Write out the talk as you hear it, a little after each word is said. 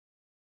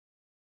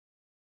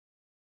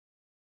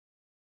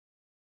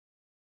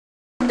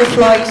the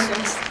floor is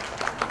yours.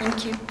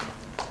 Thank you.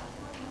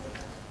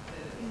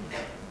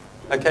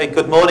 Okay,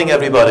 good morning,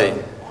 everybody.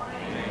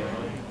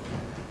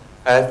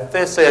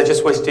 Firstly, I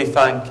just wish to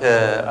thank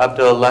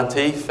Abdul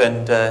Latif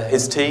and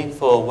his team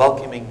for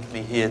welcoming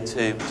me here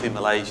to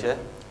Malaysia.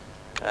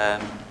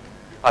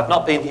 I've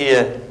not been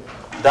here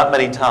that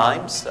many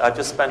times. I've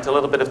just spent a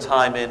little bit of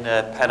time in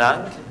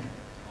Penang,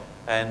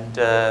 and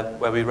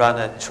where we ran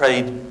a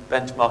trade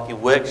benchmarking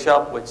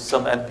workshop which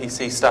some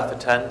NPC staff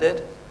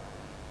attended.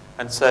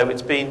 And so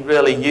it's been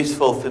really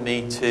useful for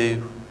me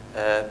to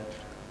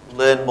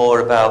learn more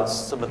about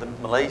some of the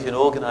Malaysian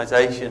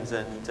organisations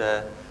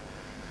and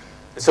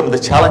some of the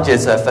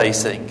challenges they're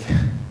facing.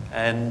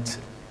 And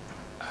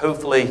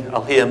hopefully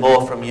I'll hear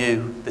more from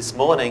you this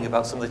morning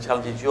about some of the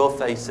challenges you're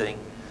facing,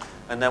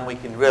 and then we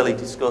can really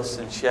discuss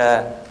and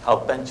share how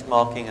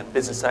benchmarking and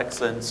business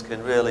excellence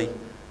can really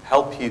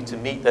help you to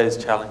meet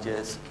those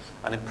challenges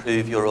and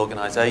improve your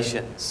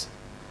organisations.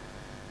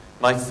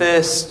 My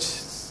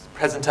first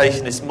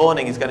presentation this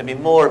morning is going to be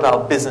more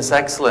about business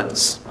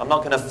excellence. I'm not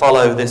going to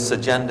follow this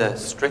agenda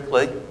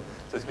strictly.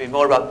 So it's going to be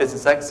more about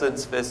business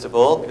excellence first of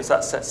all, because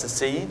that sets the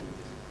seed.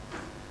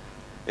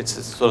 It's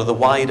sort of the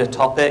wider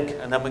topic,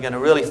 and then we're going to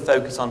really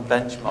focus on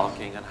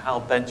benchmarking and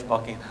how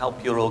benchmarking can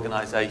help your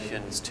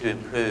organisations to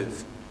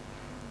improve.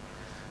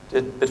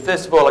 But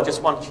first of all, I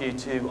just want you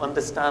to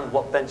understand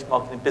what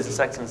benchmarking and business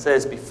excellence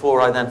is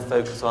before I then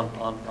focus on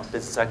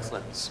business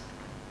excellence.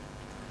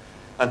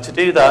 And to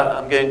do that,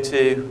 I'm going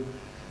to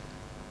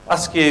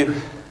ask you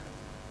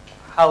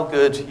how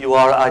good you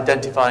are at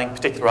identifying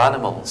particular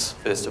animals,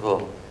 first of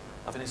all.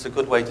 I think it's a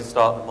good way to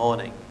start the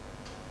morning.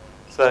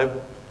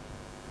 So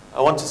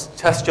I want to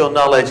test your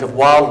knowledge of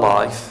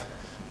wildlife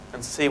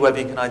and see whether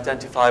you can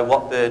identify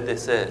what bird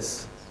this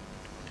is.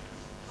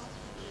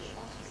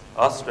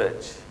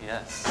 Ostrich,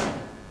 yes.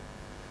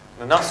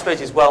 And an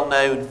ostrich is well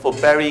known for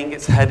burying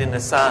its head in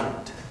the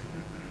sand.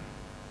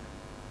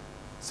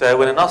 So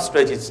when an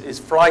ostrich is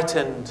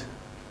frightened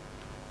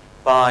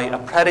by a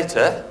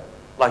predator,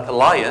 like a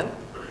lion,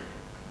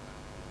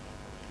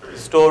 the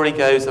story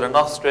goes that an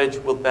ostrich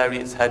will bury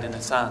its head in the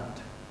sand.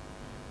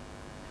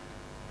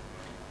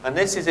 And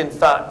this is, in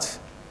fact,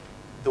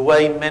 the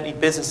way many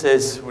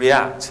businesses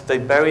react. They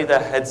bury their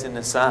heads in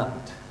the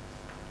sand.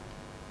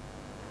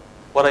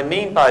 What I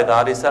mean by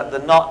that is that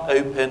they're not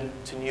open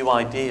to new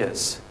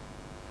ideas.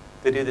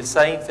 They do the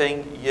same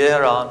thing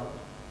year on,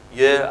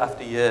 year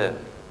after year.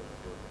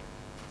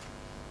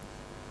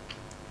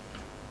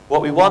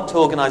 What we want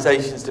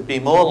organisations to be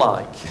more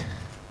like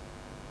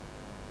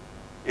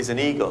is an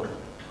eagle.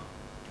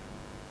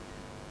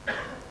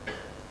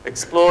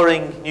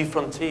 Exploring new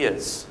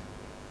frontiers,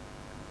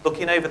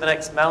 looking over the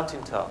next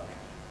mountaintop,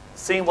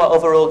 seeing what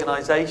other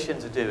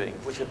organisations are doing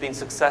which have been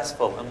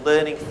successful and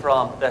learning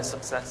from their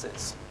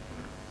successes.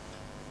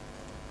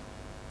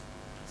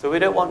 So we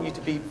don't want you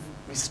to be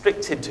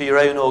restricted to your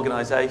own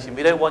organisation.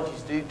 We don't want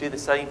you to do the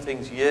same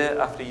things year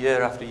after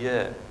year after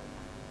year.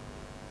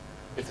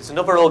 If there's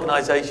another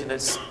organisation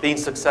that's been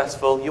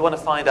successful, you want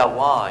to find out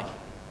why.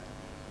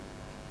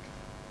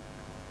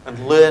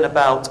 And learn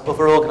about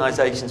other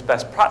organisations'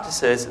 best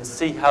practices and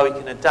see how you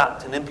can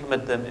adapt and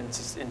implement them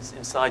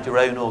inside your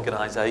own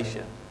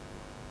organisation.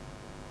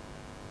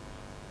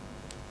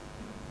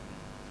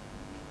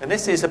 And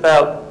this is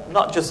about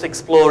not just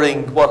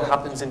exploring what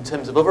happens in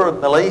terms of other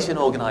Malaysian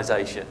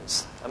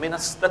organisations. I mean,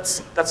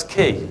 that's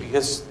key,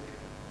 because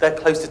they're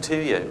closer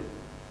to you.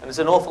 And there's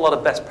an awful lot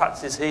of best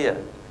practices here.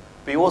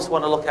 But you also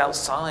want to look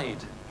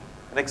outside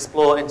and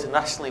explore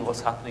internationally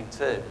what's happening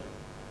too.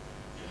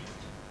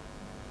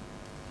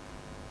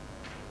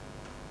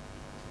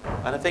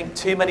 And I think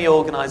too many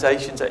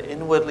organisations are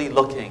inwardly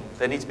looking.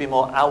 They need to be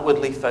more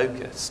outwardly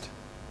focused.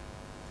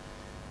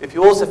 If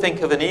you also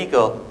think of an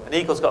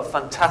eagle's got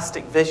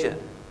fantastic vision.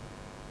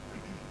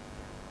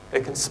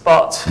 It can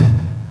spot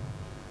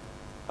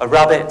a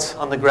rabbit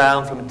on the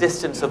ground from a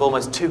distance of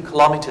almost 2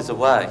 kilometres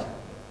away.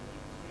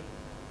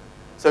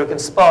 So it can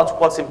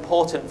spot what's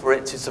important for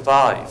it to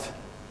survive.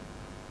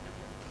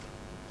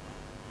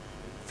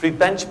 Through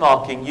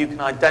benchmarking, you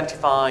can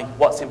identify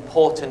what's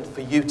important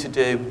for you to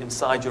do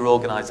inside your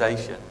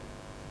organisation.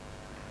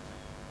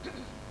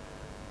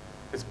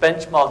 Because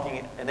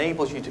benchmarking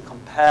enables you to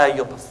compare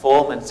your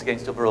performance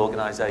against other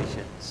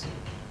organisations.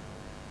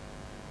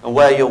 And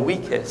where you're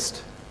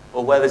weakest,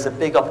 or where there's a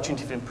big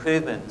opportunity for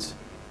improvement,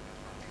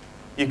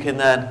 you can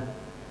then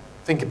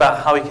think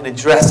about how you can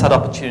address that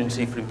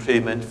opportunity for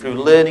improvement through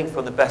learning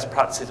from the best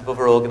practices of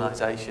other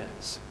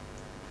organisations.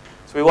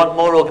 So we want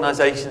more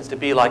organisations to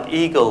be like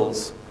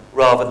eagles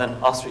rather than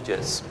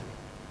ostriches.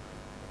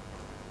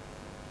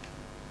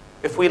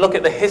 If we look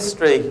at the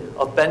history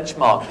of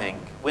benchmarking,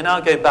 we now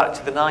go back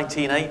to the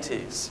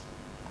 1980s.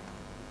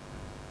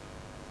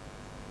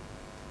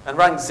 And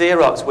Rank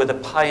Xerox were the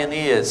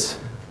pioneers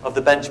of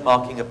the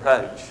benchmarking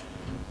approach.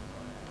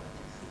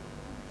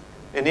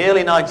 In the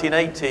early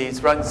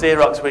 1980s, Rank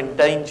Xerox were in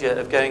danger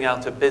of going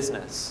out of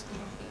business.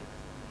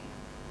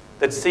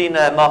 They'd seen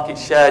their market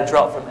share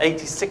drop from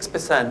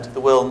 86% of the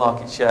world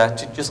market share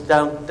to just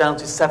down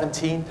to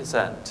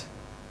 17%.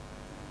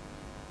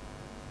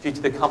 due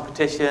to the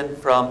competition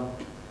from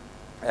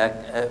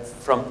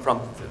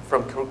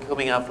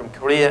coming out from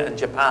Korea and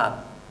Japan.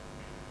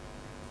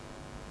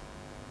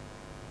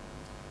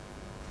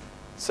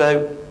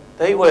 So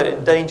they were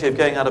in danger of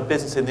going out of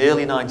business in the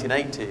early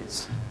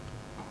 1980s.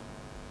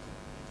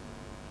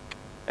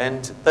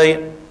 And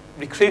they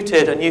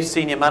recruited a new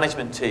senior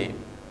management team.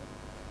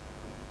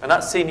 And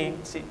that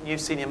new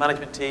senior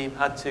management team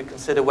had to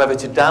consider whether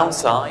to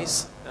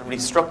downsize and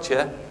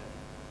restructure,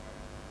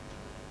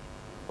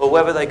 or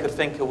whether they could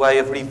think a way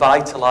of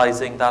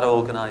revitalizing that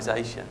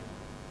organization.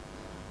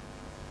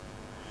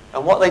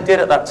 And what they did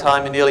at that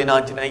time in the early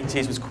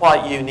 1980s was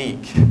quite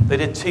unique. They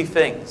did two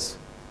things.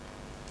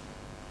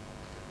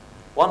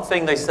 One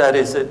thing they said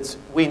is that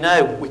we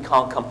know we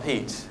can't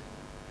compete.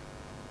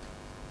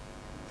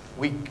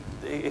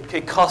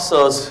 It costs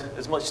us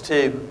as much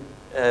to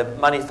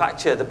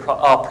manufacture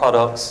our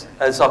products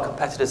as our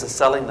competitors are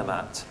selling them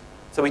at.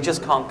 So we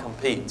just can't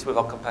compete with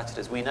our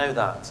competitors. We know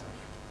that.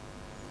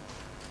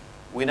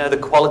 We know the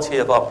quality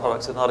of our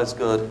products are not as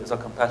good as our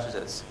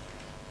competitors.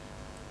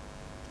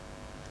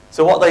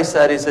 So what they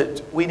said is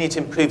that we need to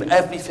improve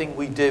everything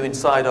we do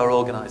inside our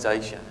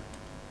organization.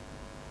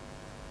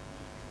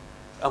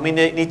 And we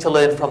need to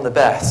learn from the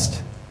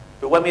best.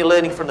 But when we're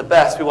learning from the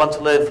best, we want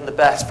to learn from the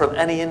best from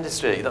any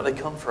industry that they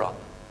come from.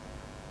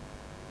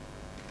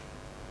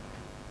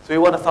 So we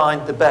want to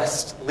find the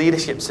best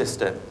leadership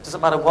system. It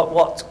doesn't matter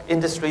what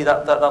industry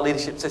that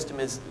leadership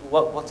system is,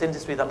 what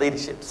industry that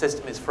leadership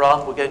system is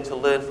from. We're going to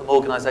learn from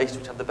organizations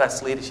which have the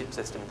best leadership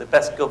system, the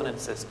best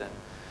governance system.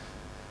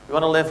 We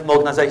want to learn from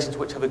organizations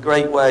which have a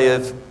great way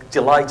of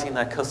delighting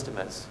their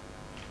customers.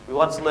 We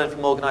want to learn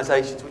from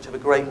organizations which have a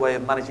great way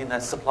of managing their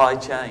supply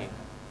chain.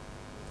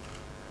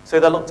 So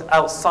they looked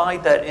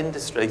outside their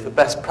industry for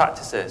best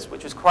practices,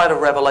 which was quite a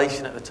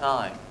revelation at the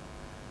time.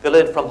 They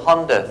learned from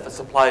Honda for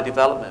supplier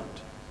development.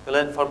 They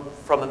learned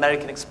from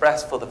American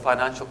Express for the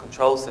financial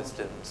control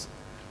systems.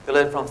 They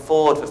learned from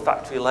Ford for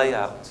factory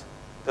layout.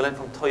 They learned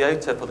from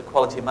Toyota for the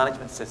quality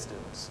management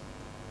systems.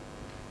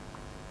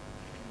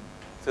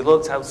 So they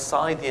looked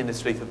outside the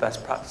industry for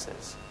best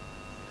practices.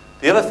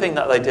 The other thing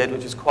that they did,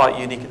 which was quite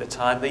unique at the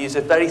time, they used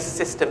a very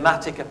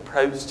systematic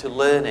approach to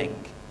learning.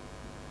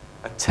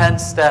 A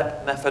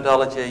 10-step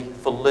methodology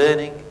for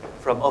learning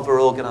from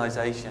other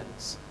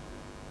organizations.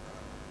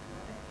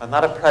 And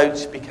that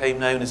approach became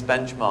known as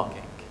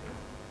benchmarking.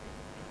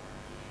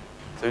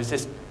 So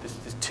there's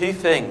two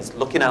things: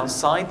 looking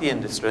outside the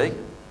industry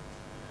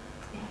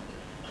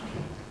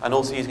and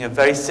also using a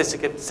very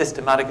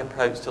systematic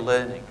approach to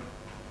learning.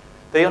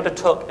 They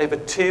undertook over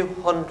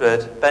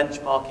 200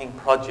 benchmarking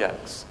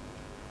projects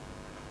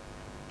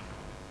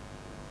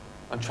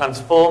and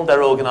transformed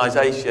their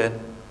organization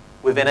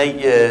within 8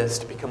 years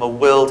to become a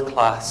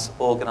world-class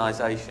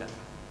organization.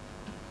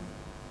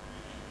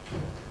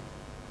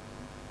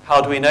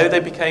 How do we know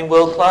they became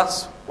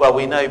world-class? Well,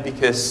 we know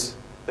because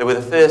they were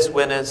the first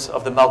winners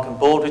of the Malcolm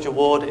Baldrige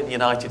Award in the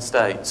United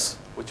States,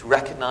 which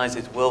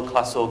recognizes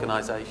world-class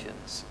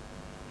organizations.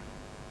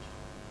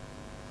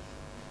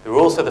 They were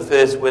also the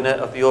first winner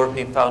of the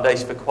European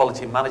Foundation for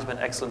Quality Management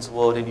Excellence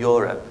Award in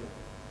Europe.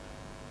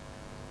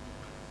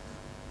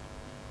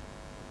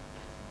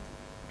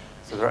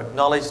 So they're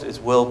acknowledged as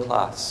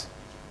world-class.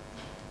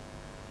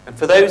 And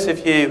for those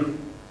of you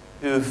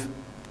who've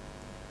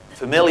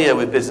familiar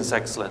with business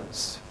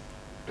excellence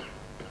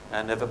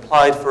and have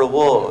applied for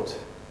award,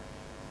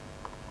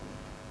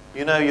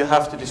 you know you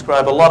have to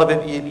describe a lot of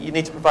it. You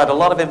need to provide a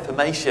lot of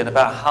information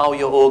about how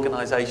your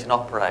organization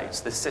operates,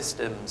 the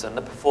systems and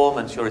the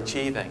performance you're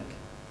achieving.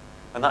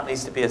 And that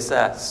needs to be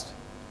assessed.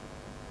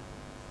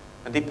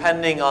 And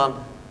depending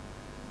on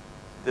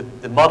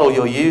the model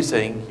you're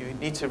using, you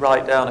need to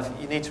write down,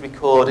 you need to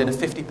record in a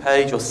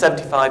 50-page or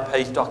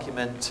 75-page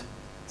document,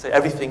 say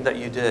everything that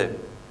you do.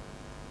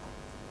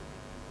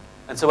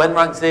 And so when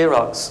Rank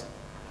Xerox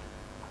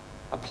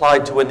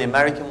applied to win the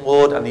American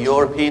award and the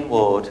European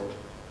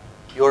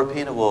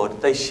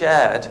award, they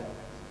shared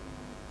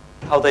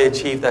how they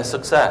achieved their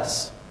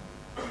success.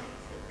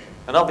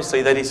 And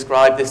obviously they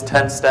described this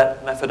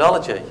 10-step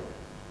methodology.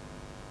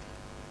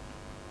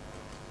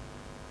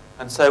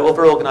 And so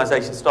other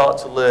organizations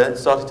started to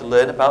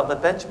learn about the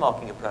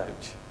benchmarking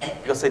approach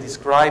because they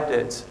described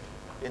it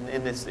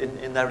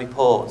in their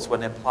reports when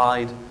they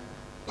applied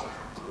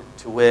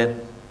to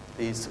win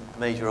these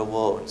major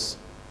awards.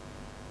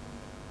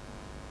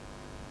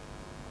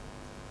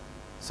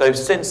 So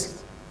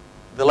since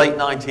the late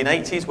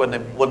 1980s, when they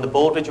won the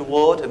Baldrige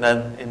Award, and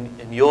then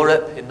in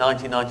Europe in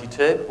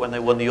 1992, when they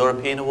won the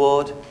European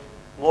Award,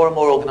 more and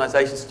more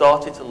organizations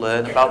started to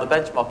learn about the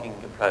benchmarking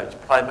approach,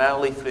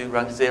 primarily through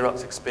Rank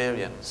Xerox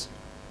experience.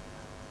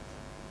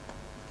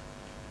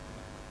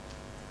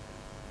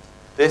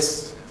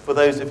 This, for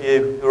those of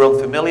you who are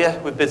unfamiliar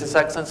with business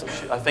excellence,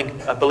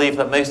 I believe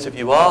that most of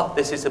you are,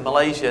 this is a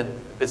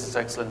Malaysian business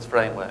excellence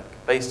framework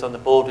based on the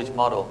Baldrige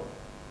model.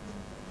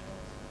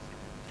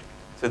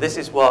 So this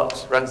is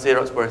what Rank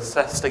Xerox were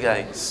assessed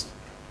against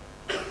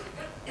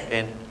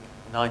in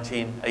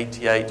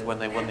 1988 when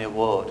they won the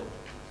award.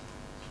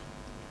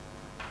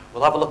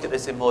 We'll have a look at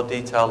this in more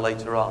detail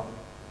later on.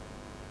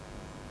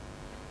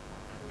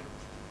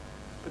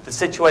 But the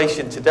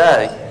situation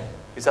today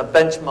is that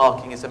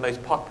benchmarking is the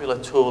most popular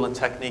tool and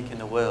technique in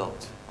the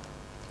world.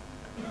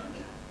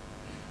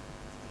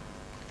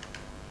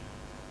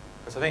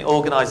 Because I think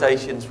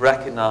organisations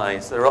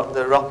recognise they're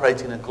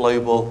operating in a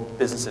global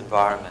business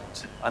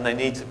environment, and they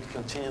need to be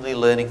continually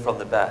learning from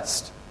the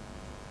best.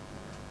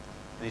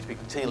 They need to be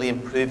continually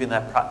improving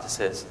their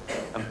practices,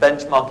 and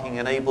benchmarking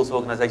enables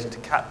organisations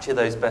to capture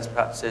those best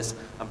practices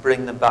and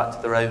bring them back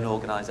to their own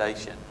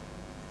organisation.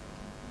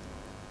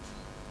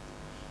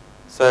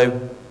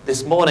 So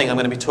this morning I'm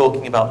going to be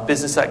talking about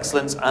business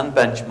excellence and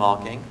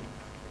benchmarking,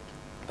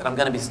 but I'm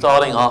going to be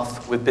starting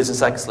off with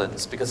business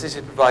excellence because this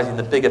is providing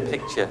the bigger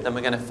picture. Then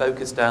we're going to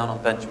focus down on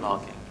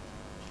benchmarking.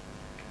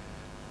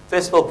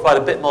 First of all, provide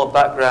a bit more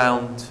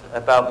background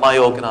about my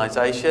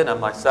organisation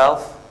and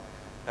myself.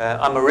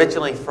 I'm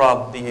originally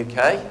from the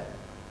UK.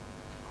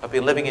 I've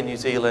been living in New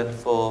Zealand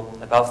for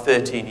about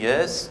 13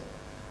 years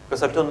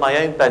because I've done my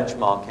own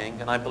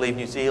benchmarking, and I believe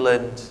New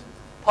Zealand,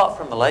 apart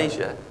from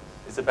Malaysia,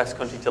 is the best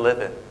country to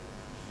live in.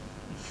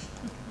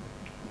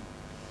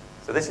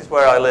 So this is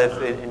where I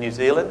live in New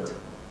Zealand.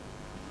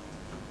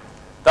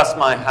 That's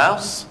my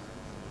house.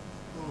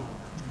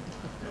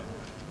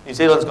 New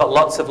Zealand's got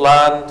lots of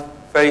land,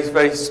 very,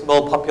 very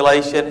small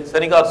population. It's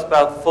only got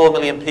about 4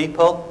 million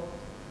people.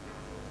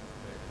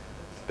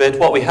 But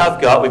what we have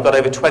got, we've got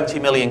over 20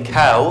 million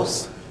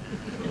cows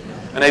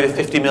and over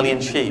 50 million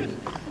sheep.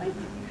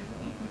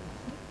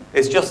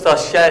 It's just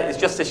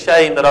a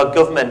shame that our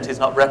government is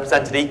not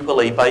represented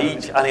equally by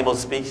each animal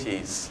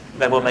species.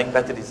 Then we'll make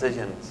better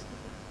decisions.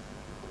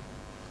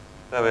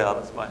 There we are,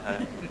 that's my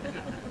home.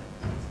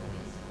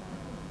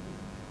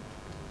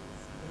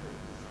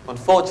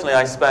 Unfortunately,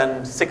 I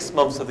spend 6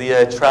 months of the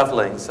year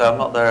travelling, so I'm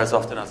not there as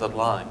often as I'd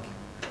like.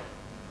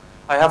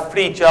 I have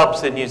 3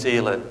 jobs in New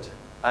Zealand.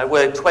 I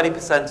work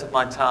 20% of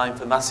my time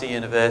for Massey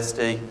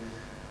University,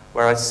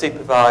 where I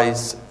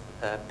supervise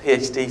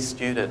PhD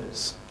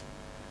students.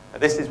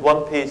 This is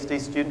one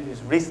PhD student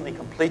who's recently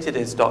completed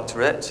his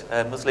doctorate,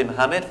 Muslim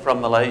Mohammed from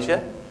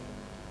Malaysia,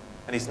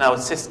 and he's now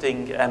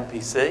assisting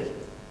MPC.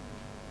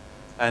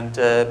 And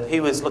he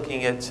was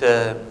looking at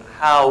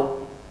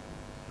how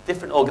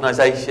different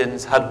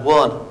organisations had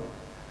won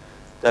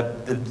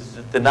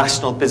the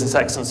National Business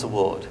Excellence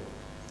Award,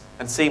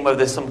 and seeing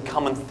whether some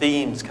common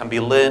themes can be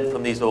learned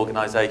from these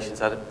organisations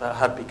that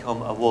had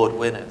become award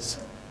winners.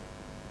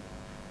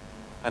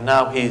 And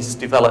now he's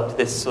developed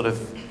this sort of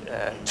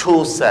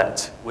tool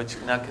set which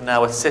can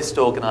now assist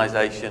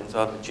organisations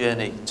on the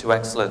journey to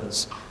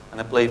excellence. And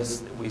I believe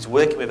he's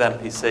working with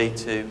MPC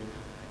to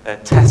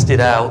test it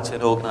out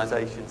in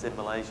organisations in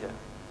Malaysia.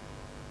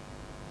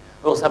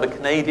 We also have a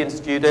Canadian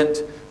student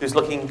who's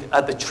looking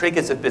at the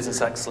triggers of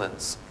business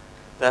excellence.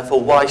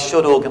 Therefore, why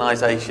should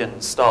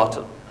organisations start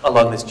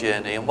along this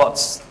journey, and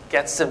what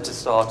gets them to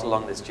start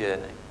along this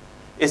journey?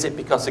 Is it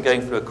because they're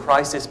going through a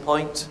crisis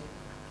point?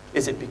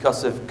 Is it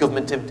because of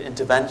government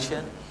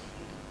intervention?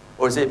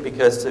 Or is it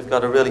because they've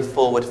got a really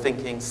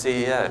forward-thinking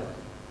CEO?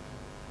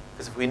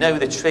 Because if we know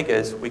the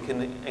triggers, we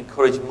can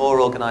encourage more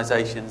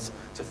organisations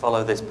to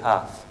follow this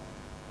path.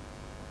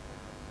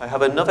 I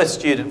have another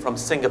student from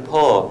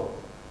Singapore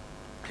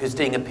who's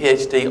doing a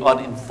PhD on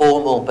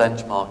informal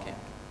benchmarking.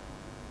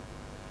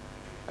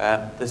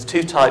 There's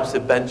 2 types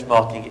of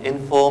benchmarking,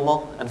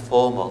 informal and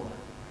formal.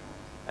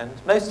 And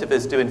most of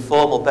us do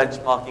informal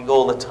benchmarking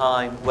all the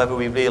time, whether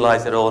we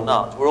realise it or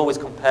not. We're always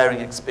comparing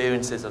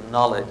experiences and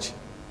knowledge.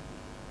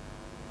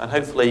 And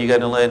hopefully you're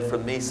going to learn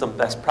from me some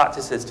best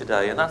practices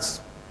today. And that's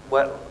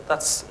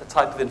a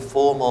type of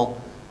informal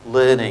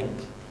learning,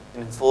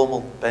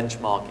 informal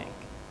benchmarking.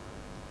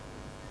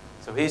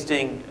 So he's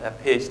doing a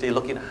PhD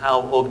looking at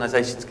how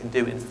organisations can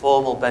do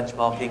informal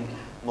benchmarking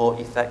more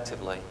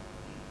effectively.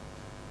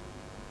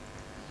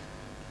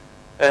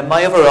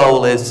 My other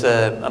role is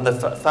I'm the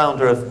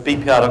founder of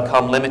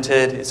BE4U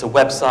Limited. It's a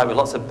website with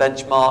lots of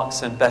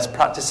benchmarks and best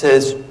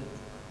practices.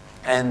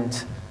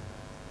 And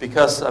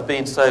because I've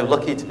been so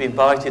lucky to be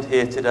invited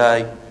here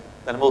today,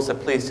 then I'm also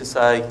pleased to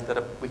say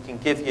that we can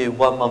give you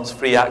 1 month's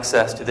free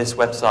access to this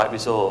website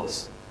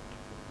resource.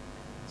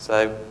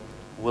 So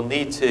we'll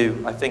need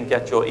to, I think,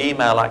 get your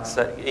email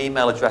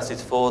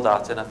addresses for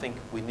that, and I think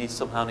we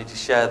somehow need to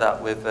share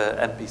that with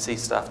MPC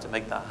staff to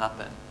make that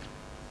happen.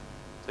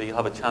 So you'll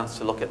have a chance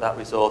to look at that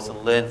resource and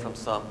learn from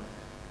some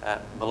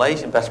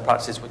Malaysian best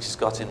practices which is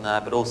got in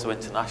there, but also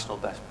international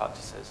best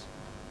practices.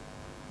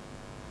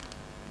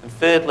 And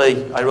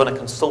thirdly, I run a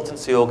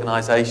consultancy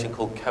organisation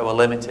called COA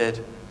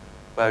Limited,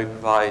 where we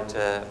provide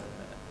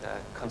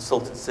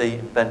consultancy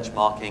in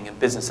benchmarking and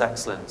business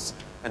excellence.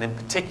 And in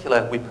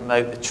particular, we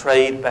promote the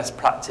trade best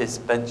practice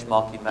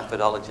benchmarking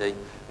methodology.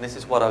 And this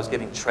is what I was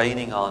giving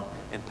training on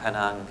in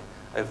Penang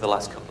over the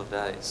last couple of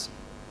days.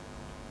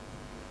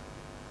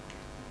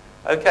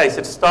 Okay, so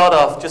to start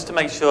off, just to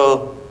make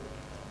sure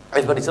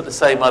everybody's at the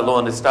same level of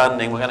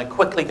understanding, we're going to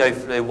quickly go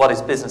through what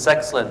is business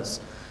excellence.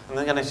 And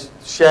I'm going to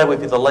share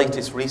with you the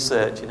latest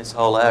research in this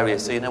whole area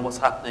so you know what's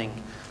happening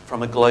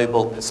from a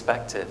global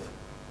perspective.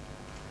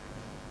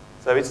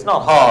 So it's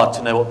not hard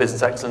to know what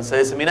business excellence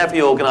is. I mean,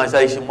 every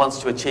organisation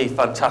wants to achieve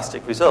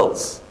fantastic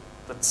results.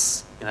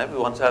 That's, you know, we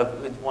want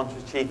to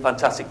achieve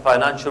fantastic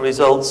financial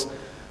results,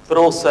 but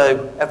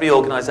also every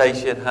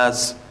organisation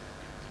has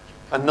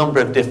a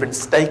number of different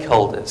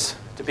stakeholders.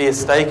 To be a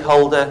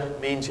stakeholder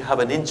means you have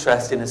an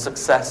interest in the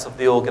success of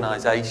the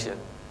organisation.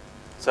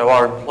 So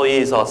our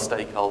employees are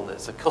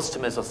stakeholders, the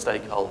customers are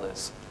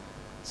stakeholders.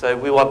 So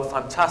we want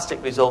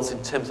fantastic results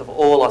in terms of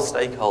all our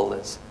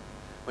stakeholders.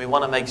 We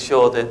want to make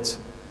sure that,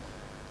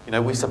 you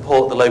know, we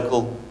support the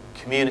local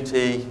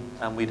community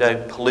and we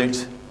don't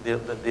pollute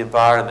the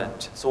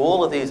environment. So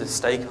all of these are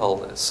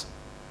stakeholders.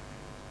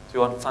 So we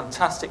want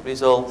fantastic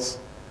results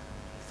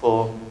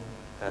for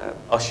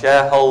our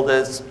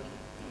shareholders,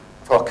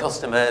 for our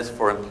customers,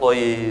 for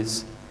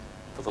employees,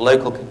 for the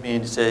local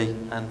community,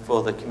 and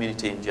for the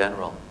community in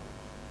general.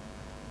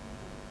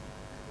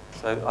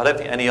 So I don't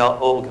think any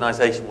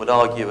organisation would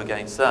argue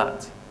against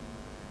that.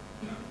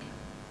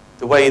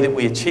 The way that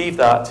we achieve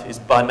that is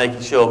by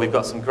making sure we've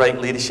got some great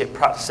leadership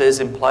practices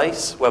in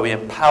place where we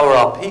empower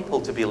our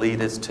people to be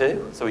leaders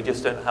too, so we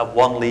just don't have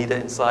one leader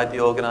inside the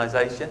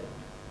organisation.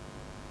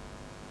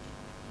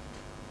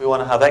 We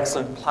want to have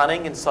excellent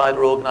planning inside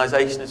our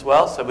organisation as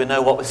well, so we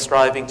know what we're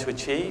striving to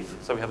achieve.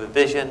 So we have a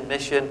vision,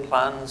 mission,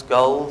 plans,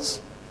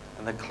 goals,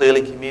 and they're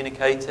clearly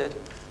communicated.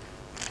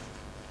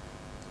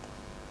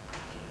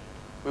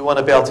 We want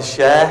to be able to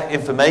share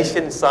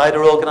information inside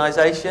our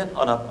organisation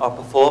on our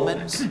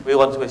performance. We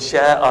want to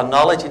share our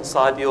knowledge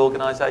inside the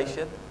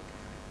organisation.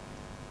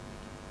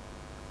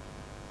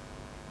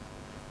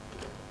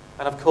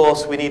 And of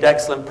course, we need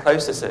excellent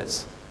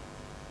processes.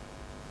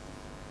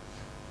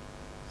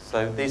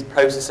 So these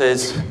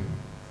processes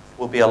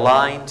will be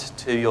aligned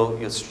to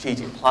your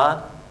strategic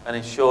plan and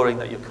ensuring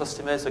that your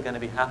customers are going to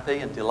be happy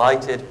and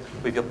delighted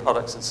with your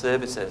products and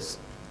services.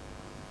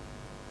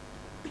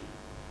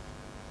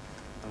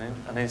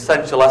 An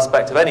essential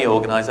aspect of any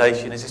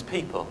organisation is its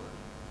people.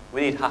 We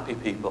need happy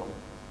people.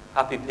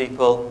 Happy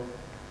people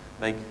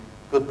make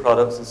good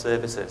products and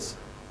services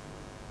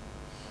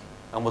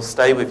and will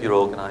stay with your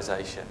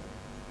organisation.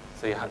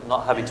 So you're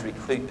not having to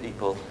recruit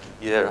people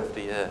year after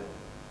year.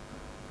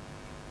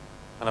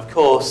 And of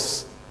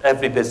course,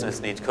 every business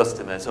needs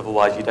customers,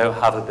 otherwise you don't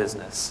have a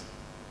business.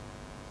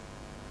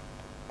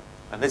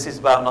 And this is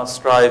about not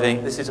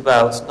striving, this is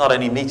about not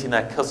only meeting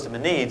their customer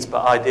needs,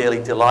 but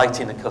ideally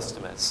delighting the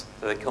customers.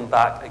 So they come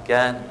back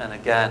again and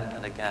again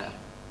and again.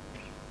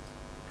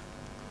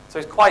 So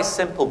it's quite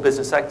simple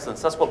business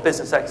excellence. That's what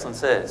business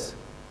excellence is.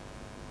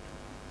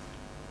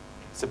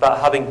 It's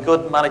about having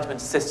good management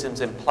systems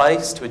in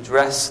place to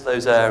address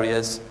those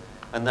areas,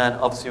 and then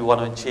obviously we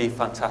want to achieve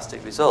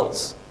fantastic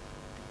results.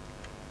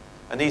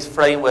 And these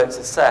frameworks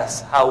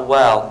assess how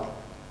well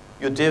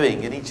you're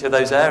doing in each of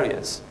those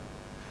areas.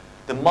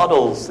 The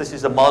models, this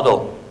is a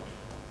model.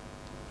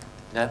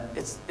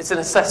 It's an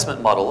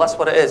assessment model. That's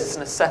what it is. It's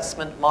an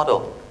assessment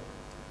model.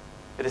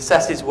 It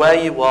assesses where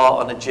you are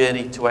on a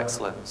journey to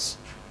excellence.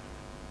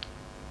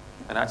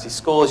 And actually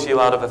scores you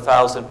out of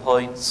 1,000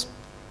 points.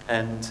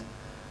 And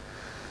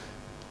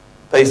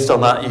based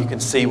on that, you can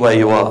see where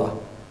you are.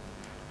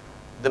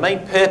 The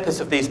main purpose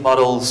of these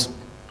models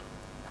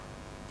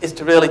is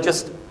to really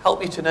just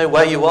help you to know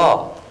where you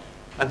are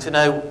and to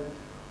know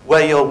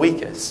where you're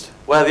weakest,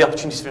 where the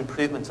opportunities for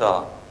improvement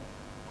are,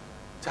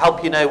 to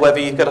help you know whether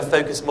you've got to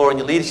focus more on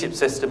your leadership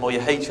system or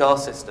your HR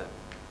system.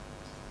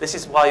 This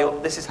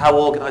is how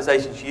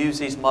organisations use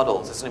these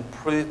models as an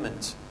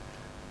improvement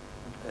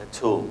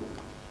tool.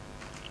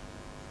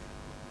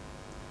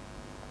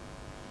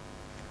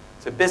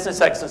 So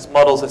business excellence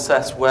models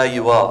assess where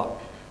you are.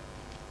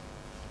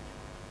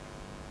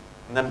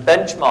 And then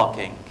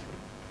benchmarking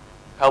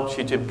helps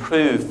you to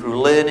improve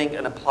through learning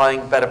and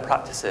applying better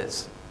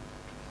practices.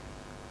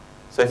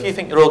 So if you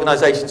think your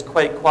organisation is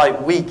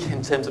quite weak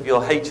in terms of your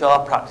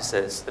HR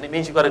practices, then it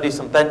means you've got to do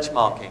some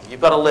benchmarking.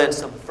 You've got to learn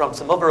from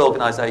some other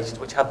organisations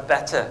which have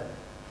better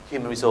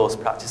human resource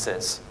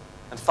practices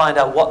and find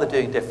out what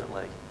they're doing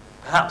differently.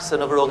 Perhaps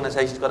another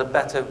organisation's got a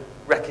better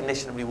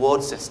recognition and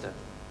reward system.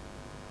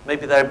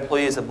 Maybe their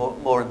employees are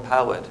more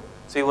empowered.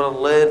 So you want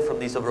to learn from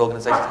these other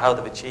organisations how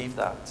they've achieved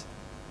that.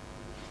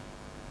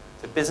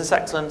 So business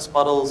excellence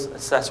models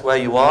assess where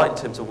you are in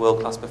terms of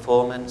world-class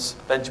performance.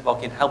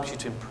 Benchmarking helps you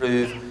to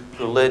improve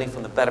through learning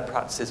from the better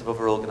practices of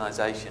other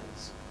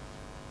organisations.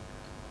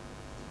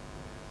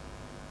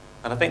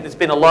 And I think there's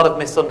been a lot of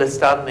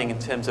misunderstanding in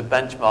terms of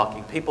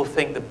benchmarking. People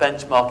think that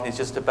benchmarking is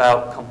just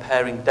about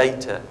comparing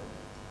data.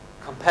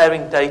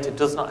 Comparing data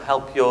does not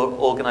help your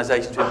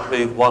organisation to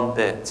improve one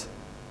bit.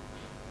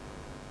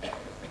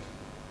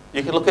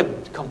 You can look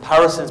at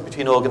comparisons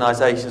between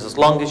organisations as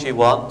long as you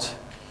want.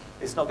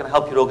 It's not going to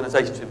help your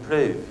organisation to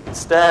improve. You can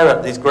stare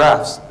at these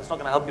graphs. It's not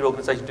going to help your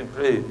organisation to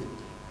improve.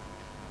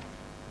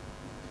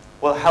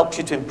 What helps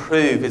you to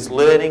improve is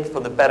learning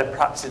from the better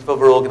practices of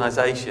other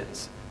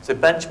organisations. So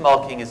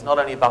benchmarking is not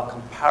only about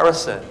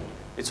comparison,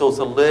 it's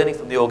also learning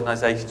from the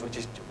organisations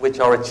which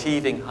are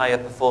achieving higher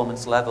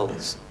performance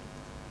levels.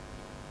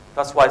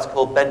 That's why it's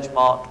called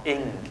benchmarking,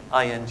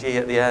 ing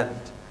at the end.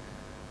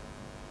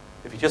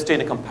 If you're just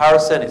doing a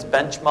comparison, it's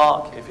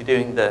benchmark. If you're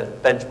doing the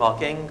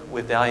benchmarking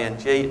with the ing,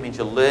 it means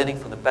you're learning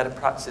from the better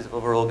practices of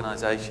other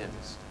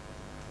organisations.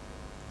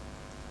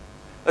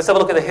 Let's have a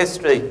look at the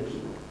history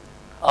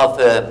of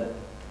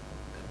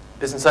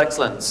business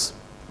excellence.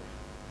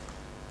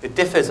 It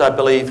differs, I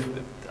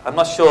believe. I'm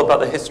not sure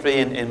about the history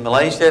in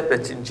Malaysia,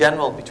 but in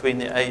general, between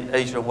the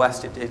Asia and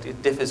West,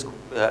 it differs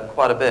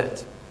quite a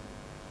bit.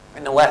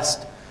 In the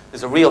West,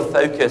 there's a real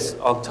focus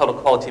on total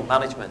quality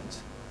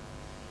management.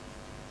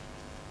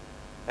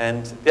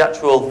 And the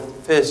actual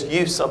first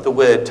use of the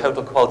word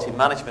total quality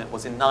management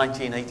was in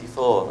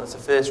 1984. That's the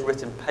first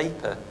written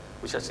paper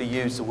which actually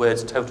used the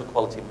words total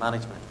quality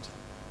management.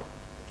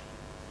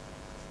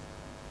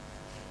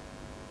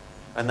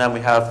 And then we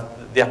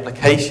have the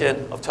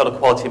application of total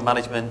quality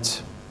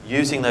management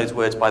using those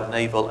words by the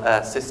Naval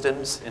Air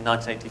Systems in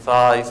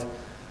 1985,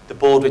 the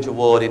Baldrige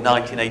Award in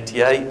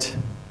 1988,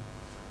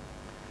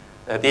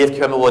 the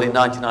EFQM Award in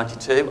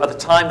 1992. At the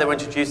time they were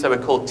introduced, they were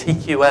called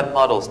TQM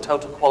models,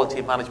 Total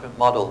Quality Management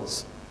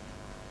Models.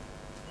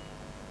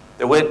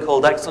 They weren't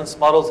called excellence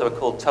models, they were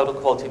called Total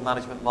Quality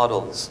Management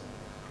Models.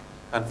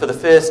 And for the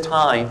first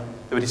time,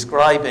 they were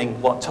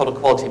describing what total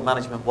quality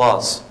management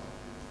was.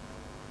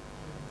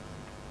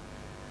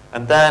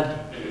 And then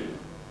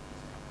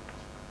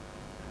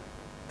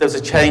there was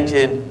a change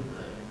in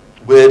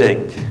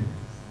wording,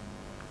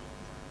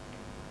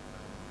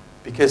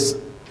 because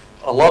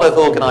a lot of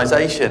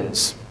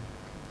organisations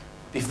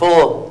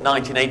before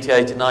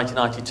 1988 and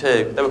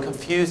 1992, they were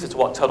confused as to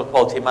what total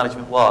quality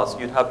management was.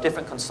 You'd have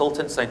different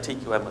consultants saying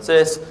TQM was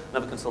this,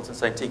 another consultant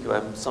saying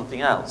TQM was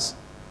something else.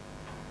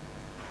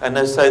 And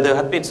so there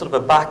had been sort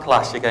of a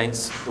backlash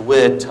against the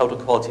word total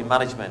quality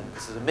management,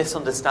 because there's a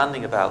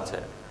misunderstanding about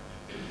it.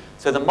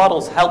 So the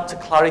models helped to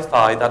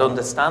clarify that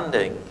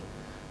understanding,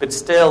 but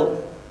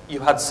still you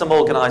had some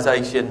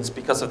organisations,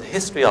 because of the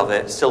history of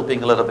it, still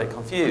being a little bit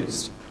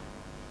confused.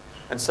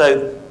 And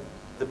so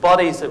the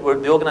bodies that were,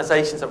 the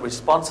organisations that were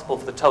responsible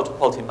for the total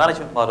quality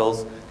management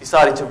models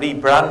decided to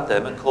rebrand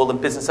them and call them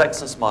business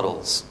excellence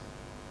models.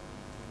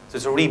 So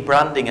it's a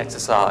rebranding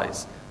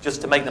exercise just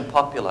to make them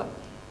popular.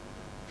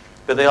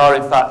 But they are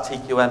in fact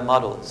TQM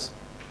models.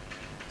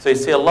 So you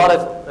see a lot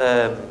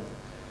of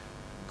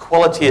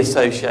quality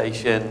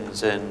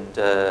associations and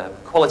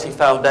quality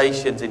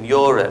foundations in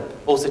Europe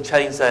also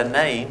changed their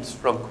names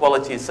from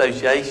quality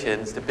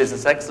associations to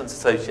business excellence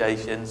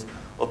associations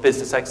or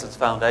business excellence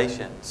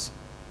foundations.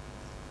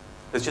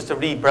 There's just a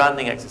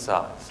rebranding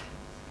exercise.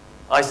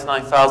 ISO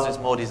 9000 is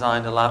more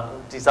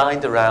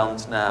designed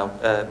around now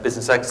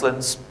business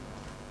excellence.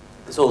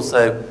 There's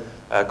also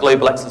a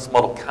Global Excellence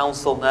Model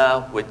Council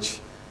now, which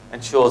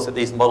ensures that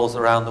these models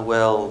around the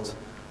world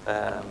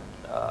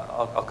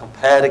are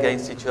compared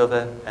against each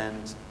other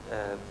and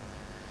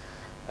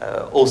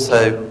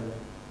also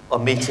are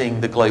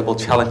meeting the global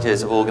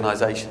challenges of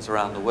organisations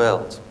around the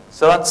world.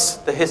 So that's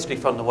the history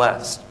from the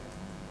West.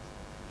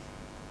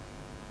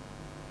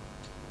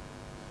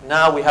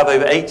 Now we have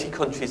over 80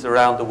 countries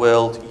around the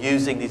world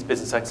using these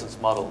business excellence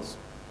models.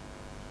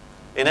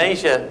 In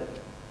Asia,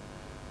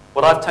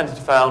 what I've tended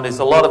to find is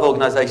a lot of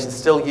organisations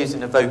still using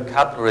the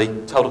vocabulary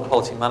total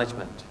quality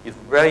management. You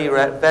very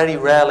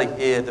rarely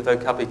hear the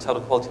vocabulary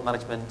total quality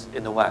management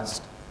in the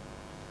West.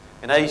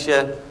 In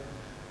Asia,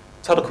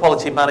 total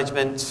quality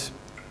management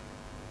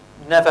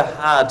never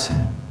had,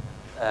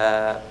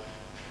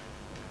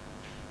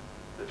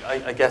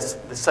 I guess,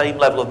 the same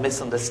level of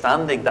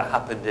misunderstanding that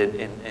happened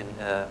in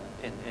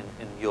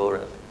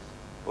Europe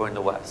or in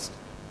the West.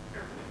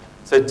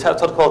 So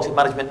total quality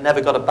management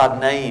never got a bad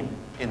name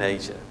in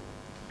Asia.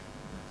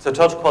 So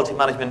total quality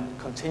management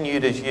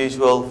continued as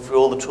usual through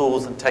all the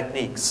tools and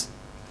techniques.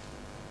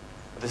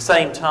 At the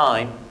same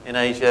time, in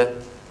Asia,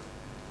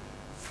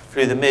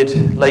 through the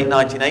late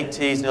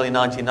 1980s and early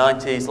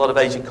 1990s, a lot of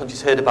Asian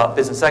countries heard about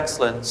business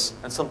excellence,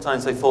 and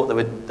sometimes they thought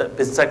that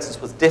business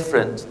excellence was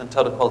different than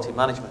total quality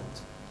management.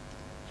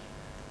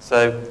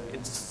 So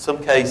in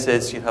some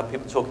cases, you have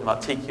people talking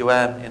about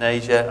TQM in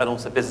Asia and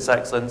also business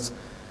excellence,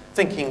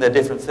 thinking they're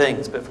different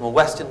things, but from a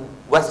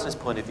Westerners'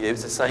 point of view,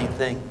 it's the same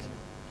thing.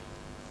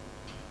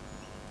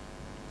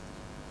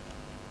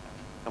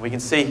 And we can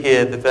see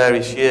here the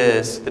various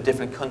years the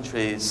different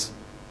countries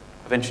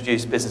have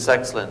introduced business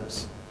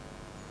excellence.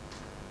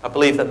 I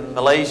believe that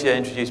Malaysia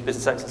introduced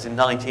business excellence in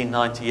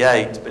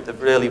 1998, but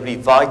they've really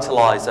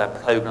revitalised their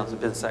programs of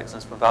business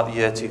excellence from about the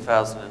year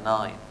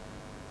 2009.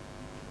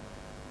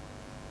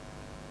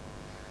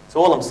 So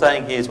all I'm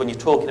saying here is when you're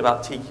talking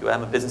about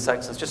TQM and business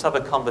excellence, just have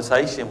a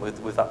conversation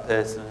with that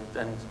person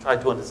and try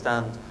to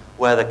understand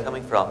where they're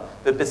coming from.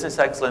 But business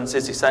excellence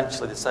is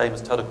essentially the same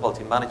as total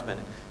quality management.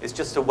 It's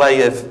just a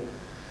way of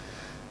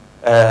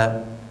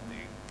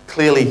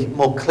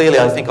more clearly,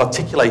 I think,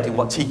 articulating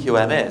what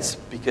TQM is,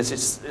 because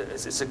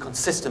it's a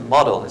consistent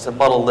model. It's a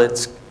model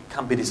that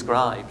can be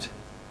described.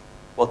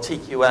 While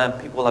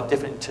TQM, people will have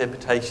different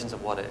interpretations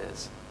of what it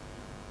is.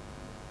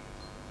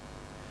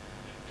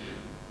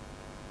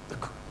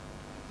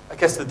 I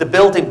guess the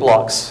building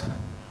blocks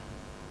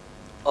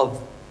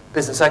of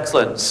business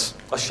excellence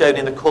are shown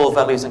in the core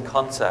values and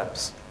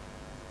concepts.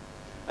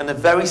 And they're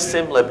very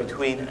similar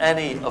between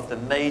any of the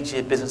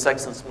major business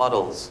excellence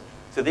models.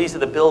 So these are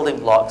the building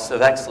blocks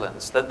of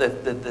excellence that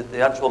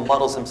the actual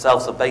models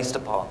themselves are based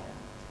upon.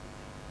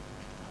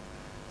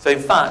 So in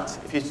fact,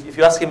 if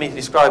you're asking me to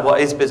describe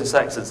what is business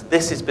excellence,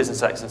 this is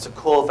business excellence, the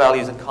core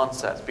values and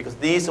concepts, because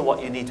these are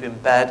what you need to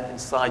embed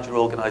inside your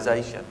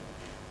organization.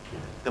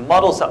 The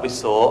models that we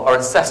saw are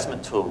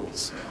assessment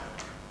tools.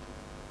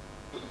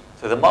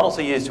 So the models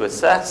are used to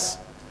assess,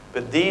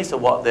 but these are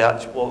what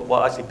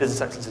actually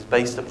business excellence is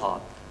based upon.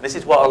 And this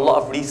is what a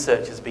lot of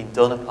research has been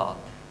done upon,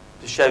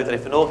 to show that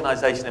if an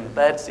organization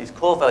embeds these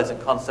core values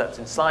and concepts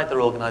inside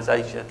their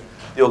organization,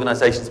 the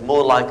organization is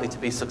more likely to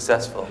be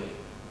successful.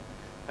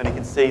 And you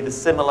can see the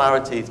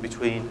similarities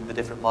between the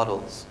different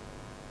models.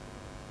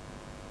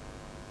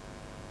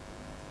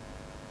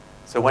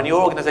 So when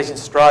your organization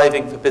is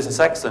striving for business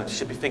excellence, you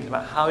should be thinking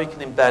about how you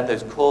can embed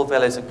those core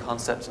values and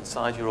concepts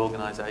inside your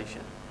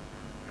organization.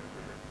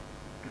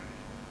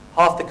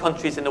 Half the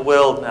countries in the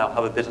world now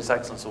have a Business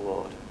Excellence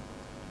Award.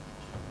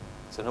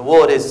 So an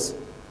award is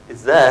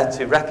there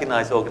to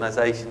recognize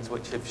organizations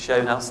which have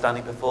shown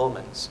outstanding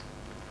performance.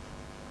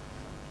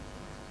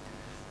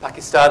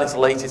 Pakistan is the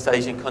latest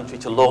Asian country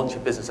to launch a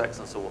Business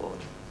Excellence Award.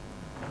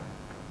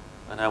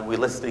 And we're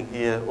listing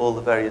here all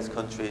the various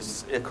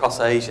countries across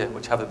Asia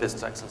which have a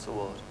Business Excellence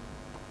Award.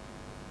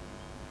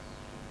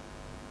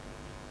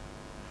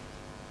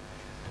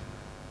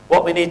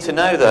 What we need to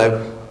know,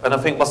 though, and I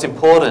think what's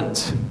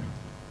important,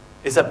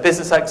 is that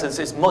business excellence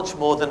is much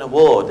more than an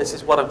award. This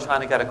is what I'm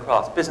trying to get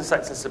across. Business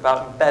excellence is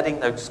about embedding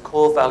those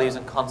core values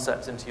and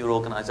concepts into your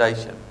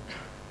organization.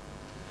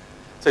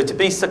 So to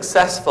be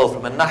successful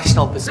from a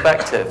national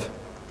perspective,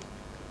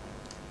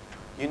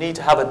 you need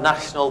to have a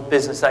national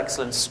business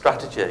excellence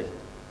strategy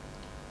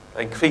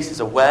that increases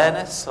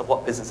awareness of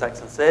what business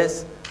excellence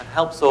is and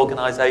helps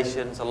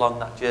organizations along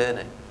that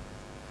journey.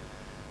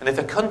 And if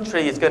a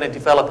country is going to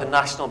develop a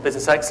national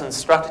business excellence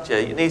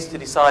strategy, it needs to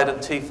decide on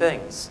two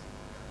things.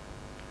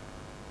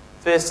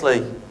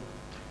 Firstly,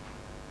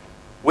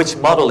 which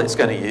model it's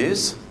going to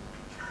use.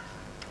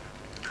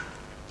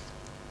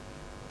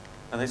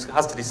 And it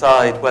has to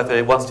decide whether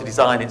it wants to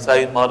design its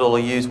own model or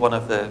use one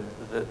of a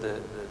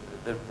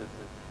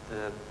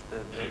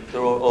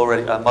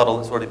model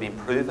that's already been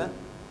proven.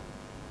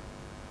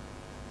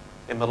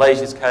 In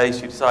Malaysia's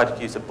case, you decided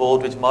to use a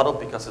Baldrige model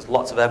because there's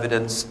lots of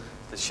evidence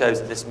that shows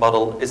that this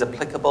model is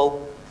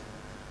applicable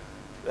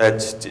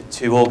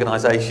to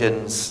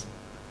organizations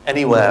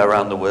anywhere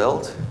around the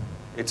world.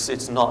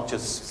 It's not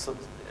just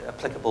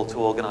applicable to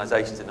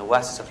organizations in the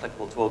West, it's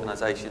applicable to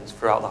organizations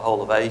throughout the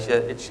whole of Asia.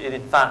 It's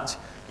in fact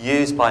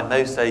used by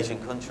most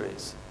Asian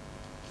countries.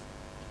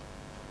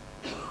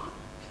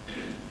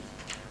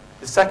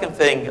 The second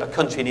thing a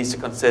country needs to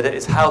consider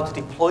is how to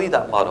deploy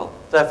that model.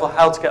 Therefore,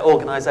 how to get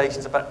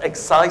organizations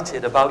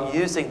excited about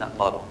using that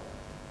model.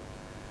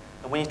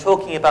 And when you're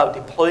talking about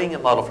deploying a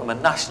model from a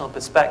national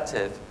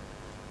perspective,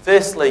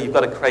 firstly, you've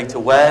got to create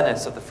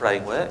awareness of the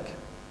framework.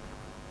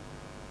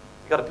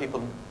 You've got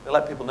to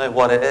let people know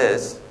what it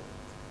is.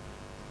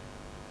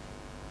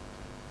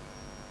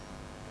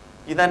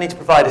 You then need to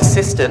provide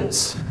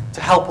assistance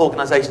to help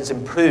organizations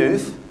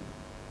improve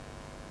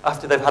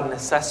after they've had an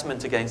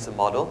assessment against the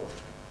model.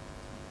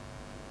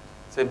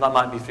 So that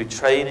might be through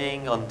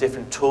training on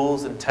different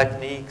tools and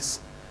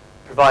techniques,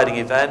 providing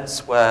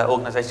events where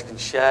organizations can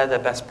share their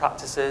best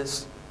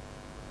practices,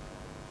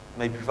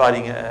 maybe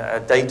providing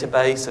a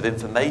database of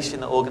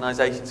information that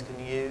organizations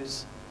can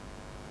use.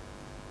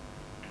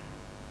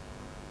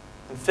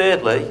 And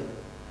thirdly,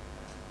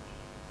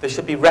 they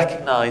should be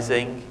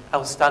recognizing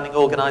outstanding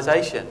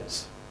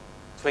organizations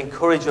to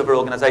encourage other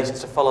organizations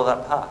to follow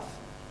that path.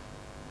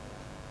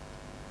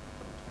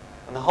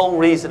 And the whole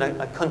reason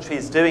a country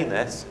is doing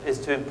this is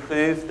to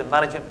improve the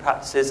management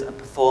practices and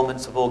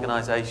performance of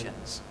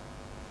organizations,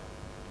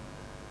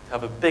 to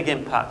have a big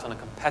impact on the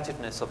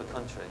competitiveness of a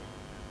country.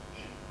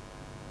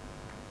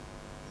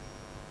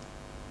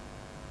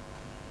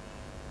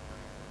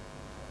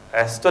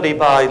 A study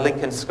by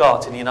Lincoln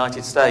Scott in the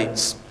United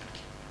States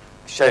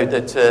showed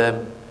that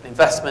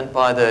investment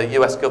by the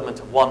US government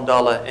of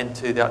 $1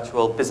 into the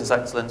actual business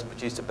excellence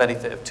produced a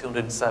benefit of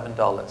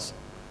 $207.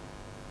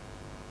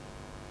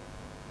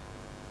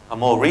 A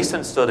more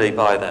recent study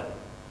by them,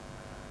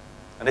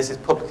 and this is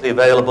publicly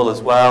available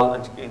as well,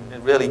 and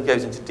it really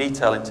goes into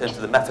detail in terms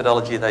of the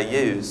methodology they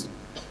used,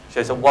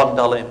 shows that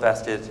 $1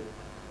 invested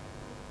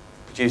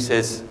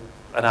produces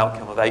an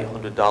outcome of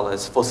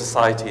 $800 for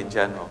society in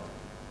general.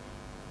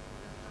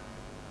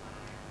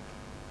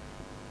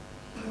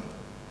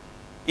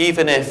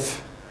 Even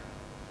if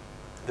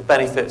the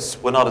benefits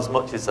were not as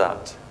much as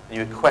that, and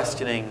you were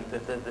questioning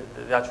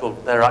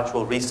their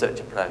actual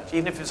research approach,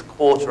 even if it was a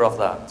quarter of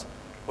that,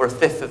 or a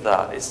fifth of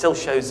that, it still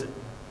shows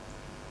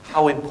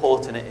how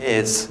important it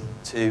is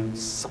to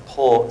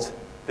support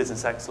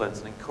business excellence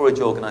and encourage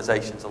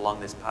organizations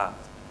along this path.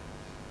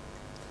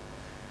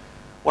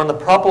 One of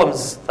the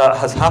problems that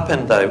has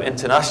happened, though,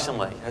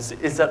 internationally,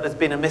 is that there's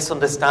been a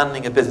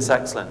misunderstanding of business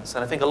excellence.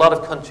 And I think a lot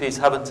of countries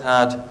haven't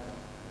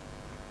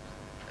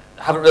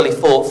really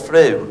thought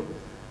through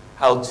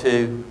how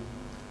to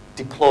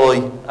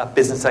deploy a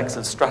business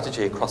excellence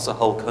strategy across the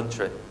whole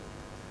country.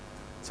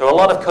 So a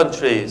lot of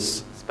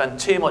countries spend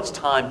too much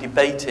time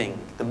debating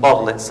the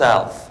model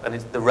itself and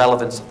the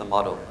relevance of the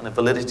model and the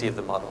validity of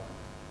the model.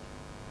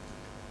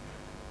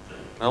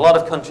 And a lot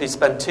of countries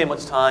spend too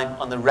much time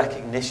on the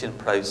recognition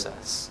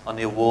process, on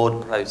the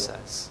award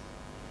process.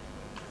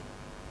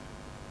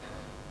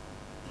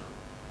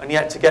 And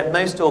yet, to get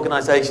most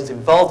organisations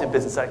involved in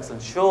business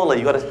excellence, surely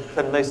you've got to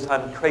spend most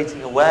time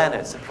creating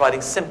awareness and providing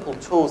simple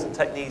tools and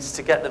techniques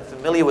to get them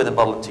familiar with the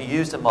model and to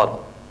use the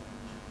model.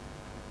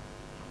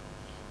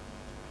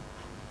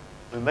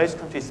 And most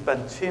countries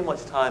spend too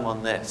much time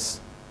on this.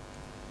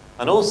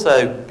 And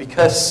also,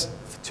 because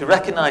to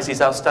recognise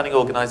these outstanding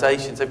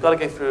organisations, they've got to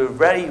go through a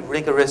very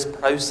rigorous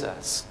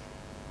process.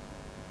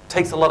 It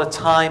takes a lot of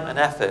time and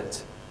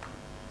effort.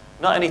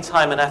 Not only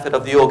time and effort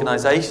of the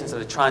organisations that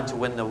are trying to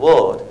win the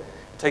award,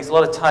 it takes a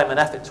lot of time and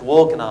effort to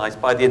organise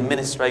by the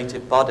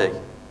administrative body.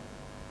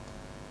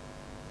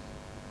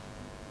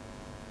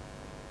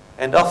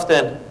 And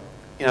often,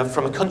 you know,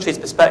 from a country's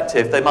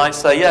perspective, they might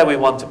say, yeah, we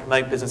want to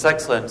promote business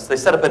excellence. They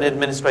set up an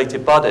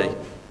administrative body.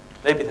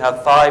 Maybe they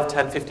have 5,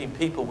 10, 15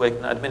 people working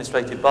in that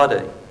administrative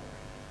body.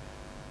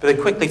 But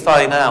they quickly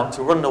find out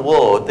to run an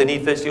award, they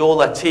need virtually all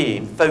their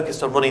team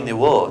focused on running the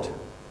award.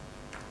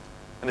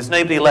 And there's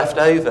nobody left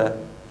over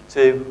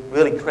to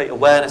really create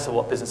awareness of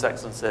what business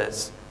excellence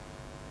is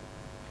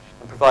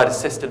and provide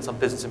assistance on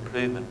business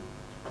improvement.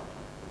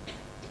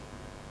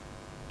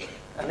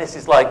 And this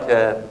is like,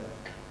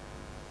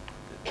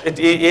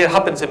 it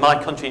happens in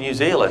my country, New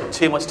Zealand.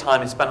 Too much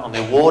time is spent on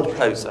the award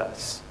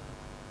process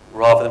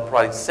rather than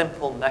providing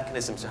simple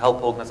mechanisms to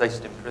help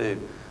organisations improve.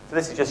 So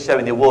this is just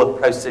showing the award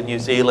process in New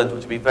Zealand, which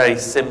would be very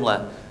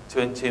similar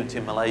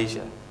to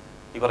Malaysia.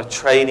 You've got to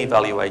train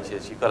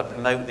evaluators, you've got to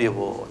promote the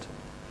award.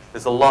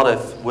 There's a lot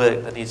of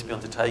work that needs to be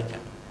undertaken.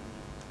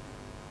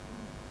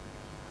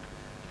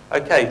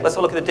 Okay, let's have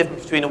a look at the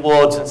difference between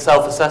awards and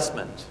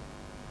self-assessment.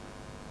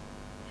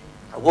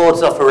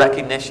 Awards are for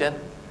recognition.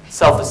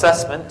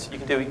 Self-assessment, you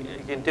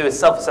can do a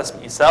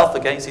self-assessment yourself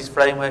against these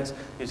frameworks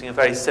using a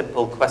very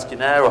simple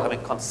questionnaire or having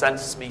a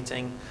consensus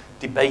meeting,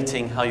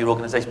 debating how your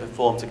organisation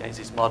performs against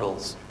these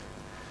models.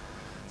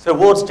 So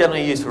awards are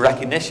generally used for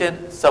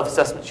recognition,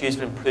 self-assessment is used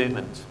for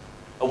improvement.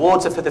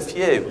 Awards are for the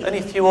few. Only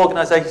a few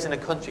organisations in a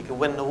country can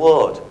win an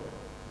award.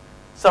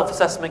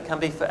 Self-assessment can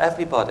be for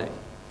everybody.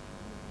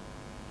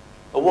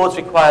 Awards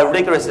require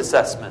rigorous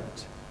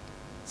assessment.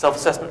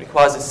 Self-assessment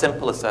requires a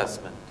simple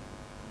assessment.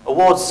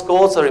 Award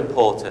scores are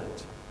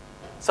important.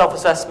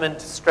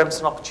 Self-assessment, strengths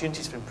and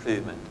opportunities for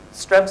improvement.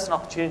 Strengths and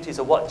opportunities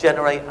are what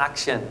generate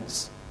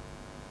actions.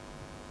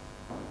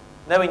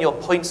 Knowing your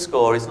point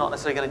score is not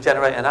necessarily going to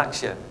generate an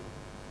action.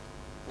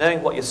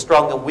 Knowing what you're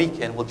strong and weak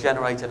in will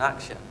generate an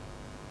action.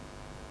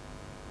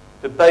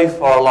 But both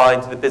are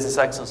aligned to the business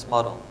excellence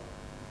model.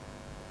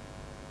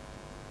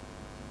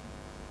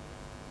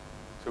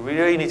 So we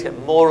really need to get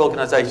more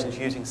organisations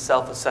using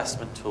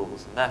self-assessment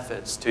tools and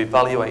methods to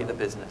evaluate the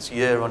business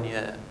year on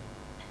year.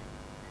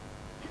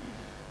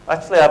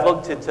 Actually, I've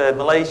looked at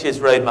Malaysia's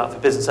roadmap for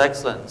business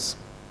excellence,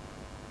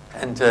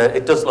 and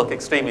it does look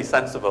extremely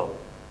sensible.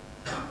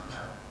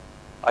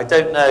 I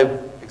don't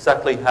know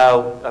exactly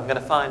how. I'm going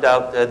to find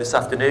out this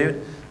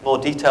afternoon more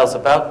details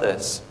about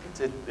this.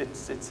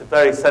 It's a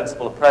very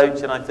sensible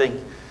approach, and I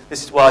think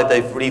this is why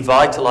they've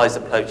revitalised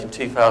the approach in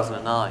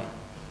 2009.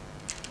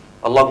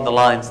 Along the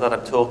lines that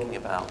I'm talking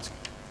about.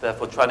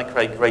 Therefore, trying to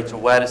create greater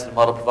awareness of the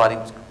model, providing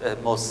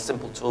more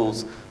simple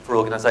tools for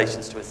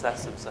organisations to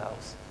assess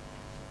themselves.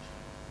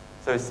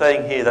 So it's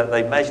saying here that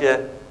they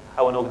measure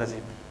how an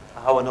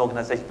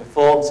organisation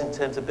performs in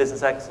terms of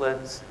business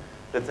excellence.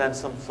 There's then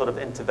some sort of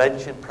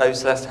intervention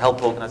process to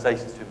help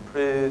organisations to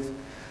improve.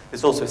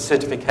 There's also a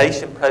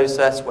certification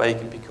process where you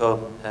can become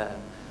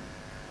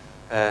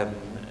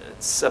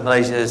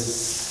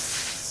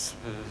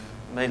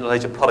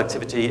Malaysia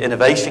Productivity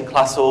Innovation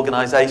Class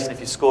organisation if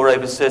you score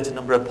over a certain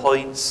number of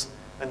points,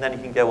 and then you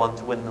can go on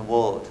to win an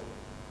award.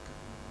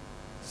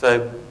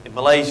 So in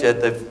Malaysia,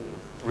 they've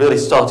really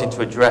started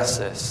to address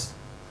this,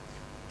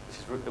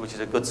 which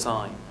is a good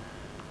sign.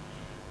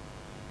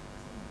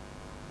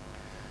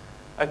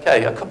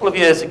 Okay, a couple of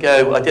years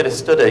ago, I did a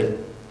study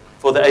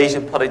for the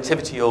Asian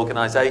Productivity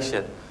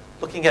Organisation,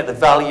 looking at the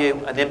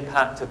value and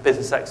impact of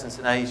business excellence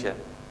in Asia.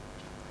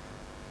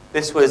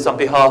 This was on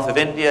behalf of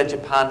India,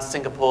 Japan,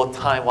 Singapore,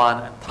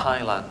 Taiwan, and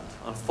Thailand.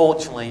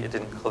 Unfortunately, it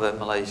didn't cover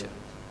Malaysia.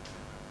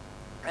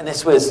 And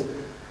this was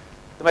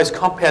the most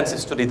comprehensive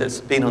study that's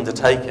been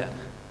undertaken.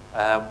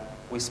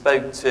 We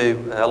spoke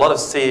to a lot of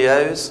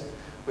CEOs.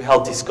 We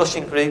held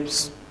discussion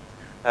groups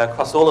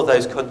across all of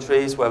those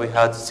countries where we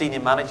had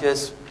senior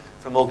managers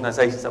from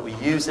organisations that were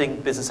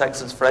using business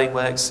excellence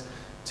frameworks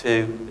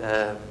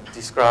to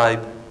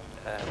describe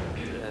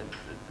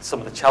some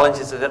of the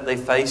challenges that they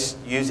face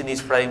using these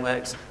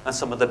frameworks and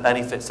some of the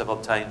benefits they've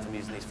obtained from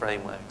using these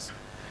frameworks.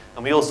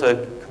 And we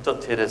also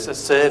conducted a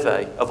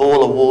survey of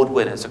all award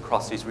winners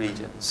across these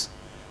regions.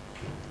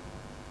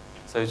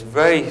 So it's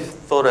very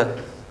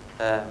thorough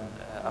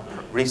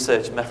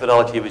research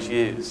methodology was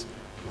used.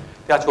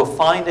 The actual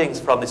findings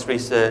from this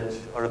research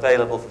are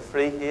available for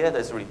free here.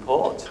 There's a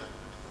report.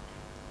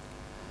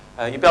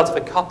 You'll be able to have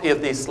a copy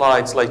of these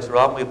slides later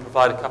on. We'll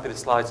provide a copy of the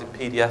slides in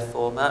PDF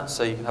format,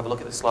 so you can have a look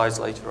at the slides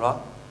later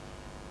on.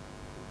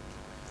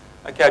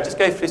 Okay, I'll just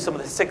go through some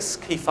of the 6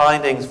 key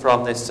findings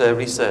from this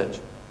research.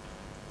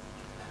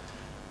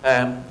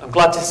 I'm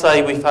glad to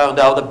say we found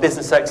out that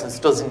business excellence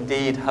does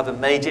indeed have a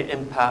major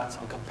impact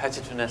on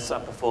competitiveness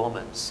and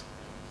performance.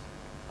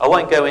 I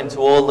won't go into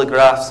all the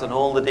graphs and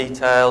all the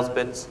details,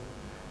 but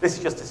this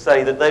is just to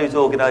say that those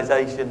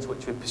organisations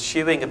which were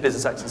pursuing a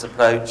business excellence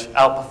approach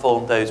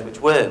outperformed those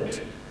which weren't.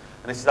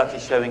 And this is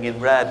actually showing in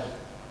red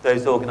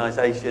those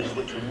organisations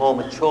which were more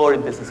mature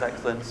in business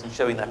excellence and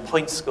showing their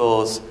point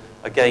scores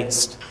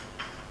against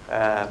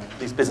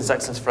these business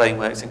excellence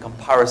frameworks in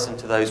comparison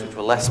to those which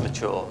were less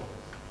mature.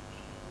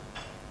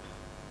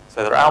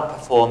 So they're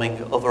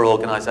outperforming other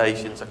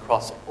organisations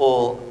across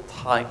all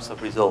types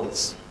of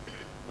results.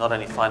 Not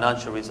only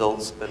financial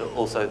results, but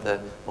also the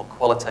more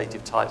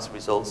qualitative types of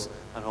results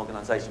an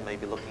organisation may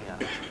be looking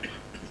at.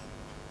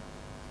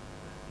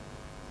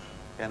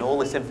 And all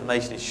this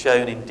information is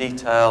shown in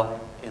detail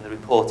in the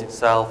report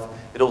itself.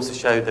 It also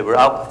showed they were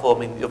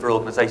outperforming the other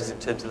organisations in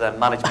terms of their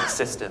management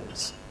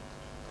systems.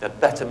 They had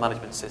better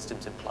management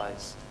systems in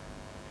place.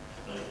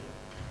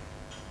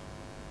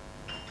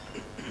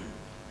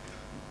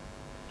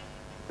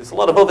 There's a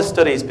lot of other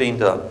studies being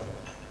done.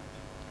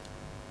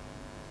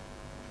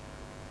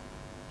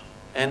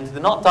 And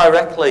they're not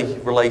directly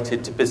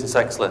related to business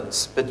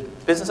excellence,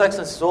 but business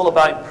excellence is all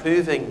about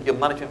improving your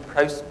management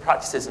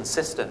practices and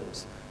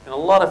systems. And a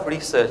lot of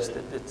research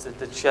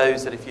that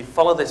shows that if you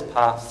follow this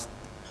path,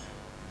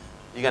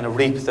 you're going to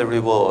reap the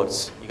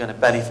rewards, you're going to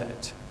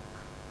benefit.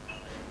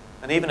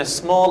 And even a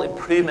small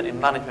improvement in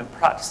management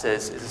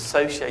practices is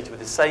associated with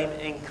the same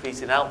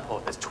increase in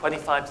output as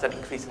 25%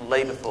 increase in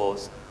labour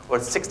force or a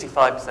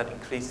 65%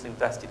 increase in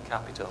invested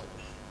capital.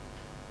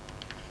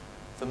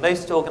 For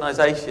most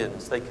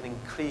organisations, they can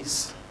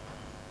increase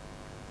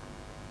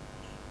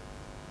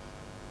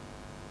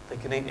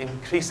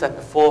their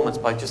performance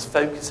by just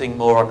focusing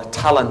more on the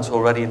talent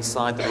already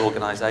inside their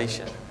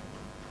organisation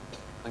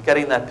and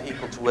getting their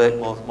people to work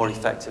more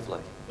effectively.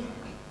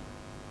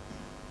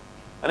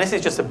 And this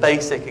is just a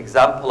basic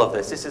example of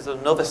this. This is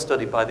another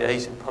study by the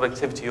Asian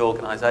Productivity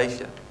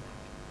Organisation.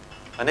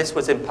 And this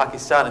was in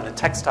Pakistan in the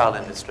textile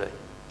industry.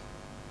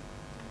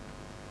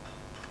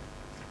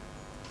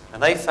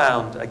 And they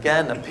found,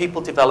 again, that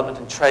people development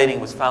and training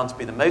was found to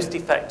be the most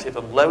effective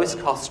and lowest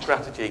cost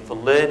strategy for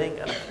learning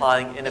and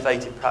applying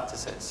innovative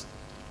practices.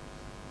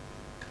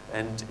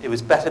 And it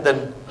was better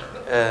than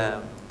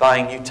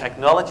buying new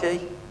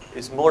technology. It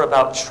was more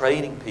about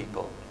training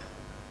people.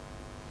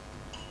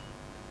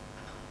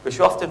 Which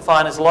you often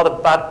find there's a lot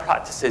of bad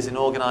practices in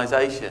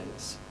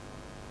organisations.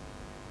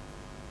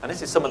 And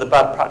this is some of the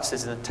bad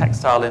practices in the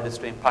textile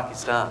industry in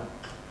Pakistan.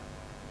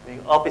 I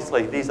mean,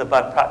 obviously, these are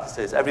bad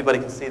practices. Everybody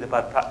can see the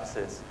bad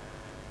practices.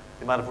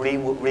 The amount of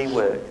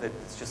rework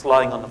that's just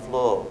lying on the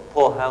floor,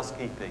 poor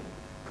housekeeping,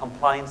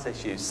 compliance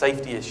issues,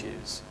 safety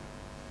issues.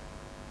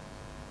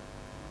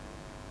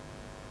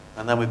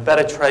 And then with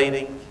better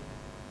training,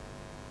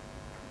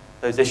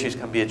 those issues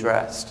can be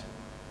addressed.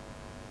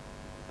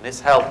 And this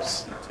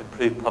helps to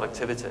improve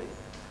productivity.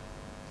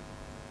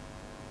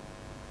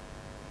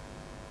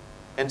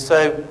 And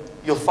so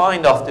you'll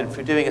find often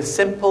through doing a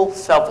simple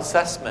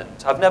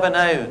self-assessment, I've never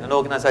known an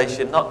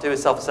organisation not do a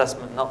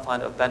self-assessment and not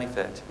find it of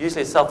benefit.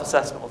 Usually a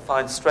self-assessment will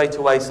find straight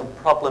away some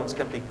problems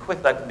that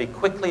can be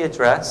quickly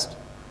addressed,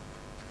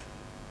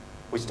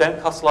 which don't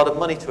cost a lot of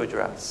money to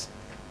address.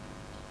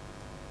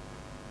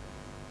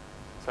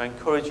 So I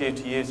encourage you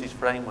to use these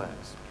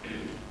frameworks.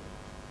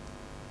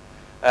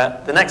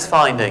 The next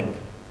finding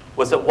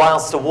was that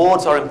whilst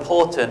awards are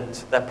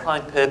important, their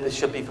prime purpose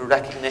should be for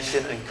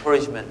recognition and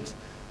encouragement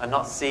and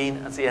not seen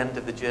as the end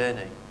of the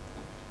journey.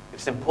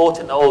 It's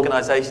important that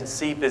organisations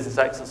see business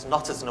excellence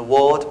not as an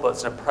award, but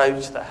as an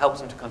approach that helps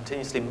them to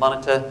continuously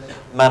monitor,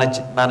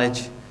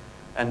 manage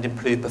and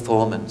improve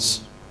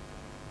performance.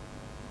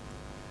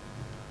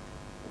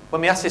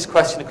 When we ask this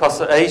question across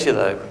Asia,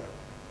 though,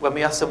 when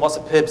we ask them what's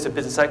the purpose of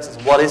business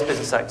excellence, what is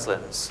business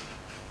excellence,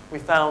 we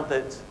found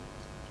that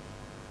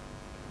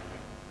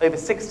over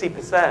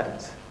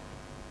 60%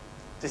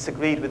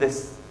 disagreed with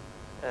this,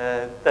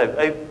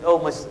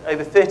 almost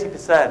over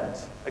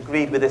 30%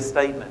 agreed with this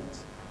statement.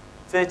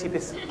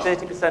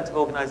 30% of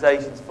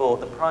organisations thought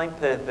the prime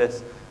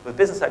purpose of a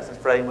business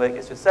excellence framework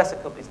is to assess a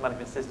company's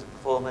management system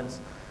performance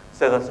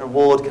so that an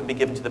award can be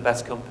given to the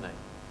best company.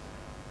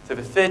 So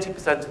over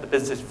 30% of the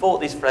businesses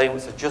thought these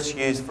frameworks are just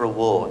used for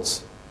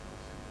awards,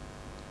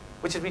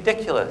 which is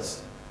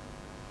ridiculous.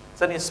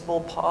 It's only a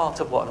small part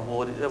of what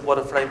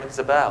a framework is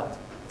about.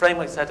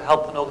 Frameworks are to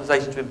help an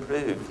organisation to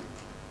improve.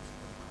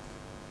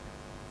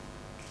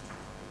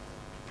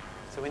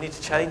 So we need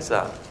to change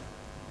that.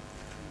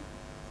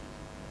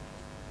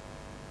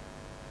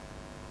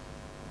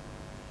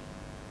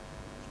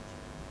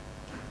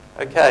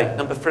 Okay,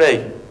 number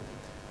 3.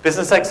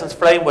 Business excellence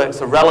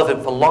frameworks are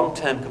relevant for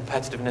long-term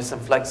competitiveness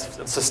and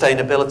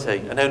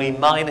sustainability, and only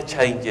minor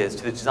changes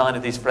to the design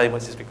of these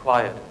frameworks is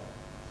required.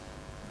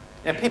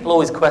 You know, people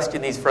always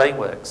question these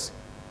frameworks,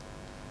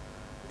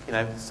 you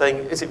know, saying,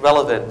 is it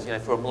relevant, you know,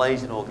 for a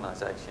Malaysian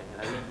organisation?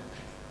 You know,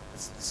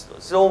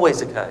 it's always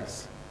the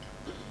case.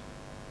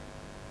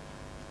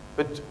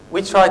 But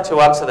we tried to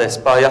answer this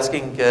by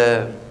asking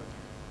to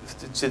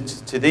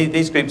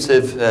these groups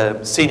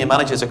of senior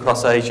managers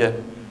across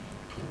Asia.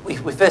 We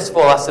first of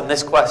all asked them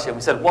this question.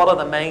 We said, what are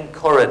the main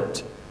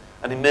current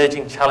and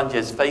emerging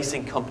challenges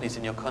facing companies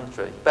in your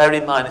country? Bear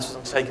in mind, this was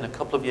undertaken a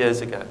couple of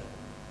years ago.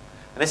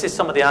 And this is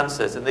some of the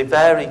answers, and they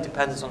vary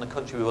depending on the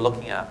country we were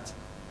looking at.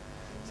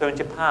 So in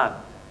Japan,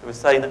 they were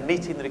saying that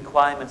meeting the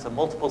requirements of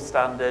multiple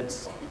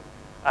standards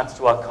adds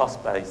to our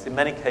cost base. In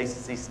many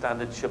cases, these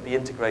standards should be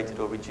integrated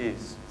or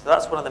reduced. So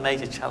that's one of the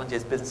major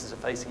challenges businesses are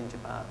facing in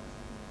Japan.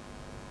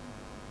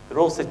 They're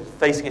also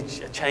facing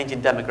a change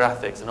in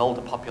demographics, an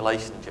older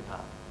population in Japan.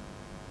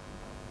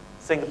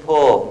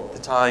 Singapore, at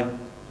the time,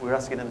 we were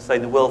asking them to say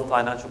the world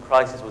financial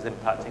crisis was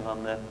impacting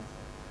on them.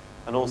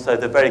 And also,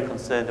 they're very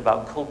concerned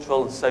about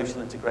cultural and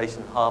social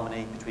integration and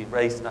harmony between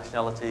race and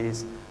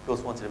nationalities. They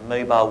also wanted a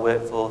mobile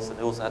workforce, and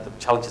they also had the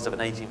challenges of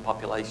an aging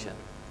population.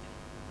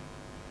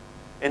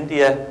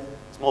 India,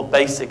 it's more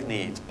basic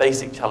needs,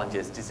 basic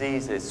challenges,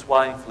 diseases,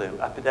 swine flu,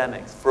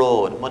 epidemics,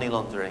 fraud, money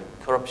laundering,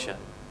 corruption.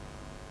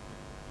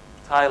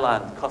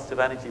 Thailand, cost of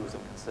energy was a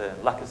concern,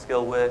 lack of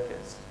skilled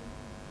workers.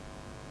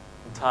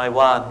 In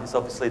Taiwan, it's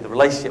obviously the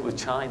relationship with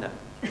China,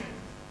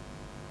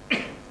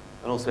 and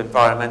also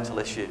environmental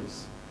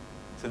issues.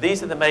 So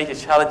these are the major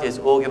challenges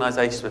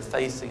organisations were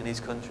facing in these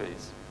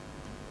countries.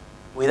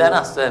 We then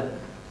asked them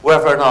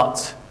whether or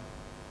not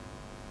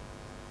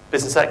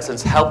business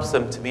excellence helps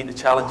them to meet the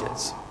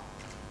challenges.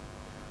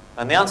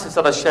 And the answers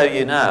that I'll show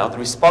you now, the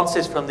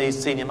responses from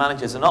these senior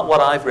managers are not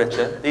what I've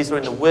written. These are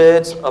in the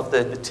words of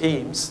the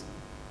teams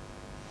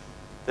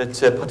that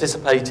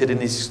participated in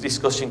these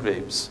discussion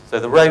groups. So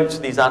they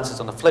wrote these answers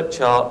on a flip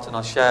chart, and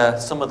I'll share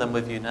some of them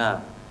with you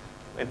now.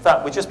 In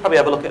fact, we just probably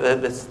have a look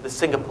at the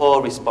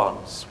Singapore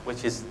response,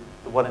 which is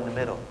the one in the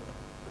middle.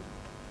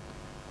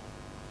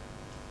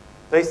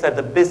 They said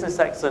that business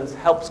excellence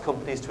helps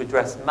companies to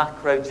address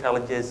macro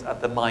challenges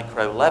at the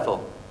micro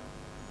level.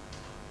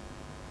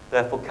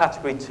 Therefore,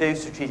 Category 2,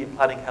 strategic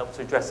planning, helps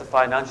to address the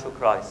financial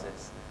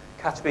crisis.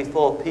 Category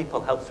 4,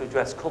 people, helps to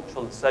address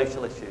cultural and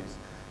social issues.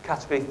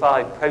 Category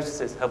 5,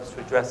 processes, helps to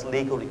address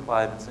legal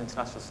requirements and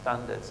international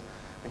standards.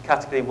 And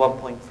Category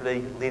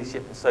 1.3,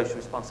 leadership and social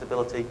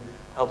responsibility,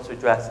 helps to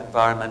address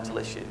environmental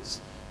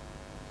issues.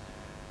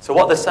 So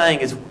what they're saying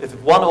is, if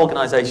one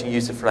organisation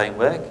uses a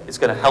framework, it's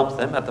going to help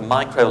them at the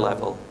micro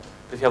level.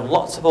 But if you have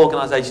lots of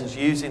organisations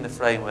using the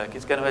framework,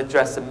 it's going to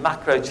address the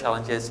macro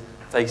challenges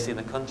facing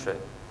the country.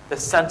 They're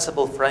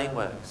sensible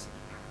frameworks.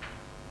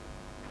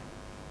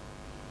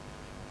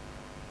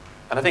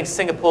 And I think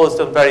Singapore's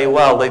done very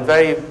well. They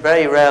very,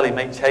 very rarely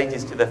make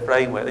changes to their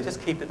framework. They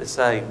just keep it the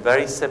same,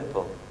 very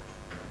simple,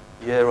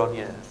 year on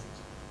year.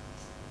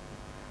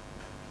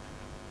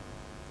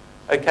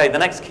 Okay, the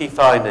next key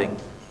finding.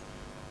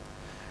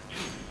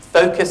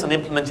 Focus on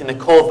implementing the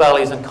core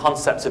values and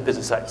concepts of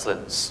business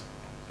excellence.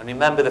 And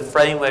remember, the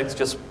frameworks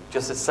just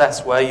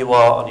assess where you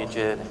are on your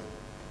journey.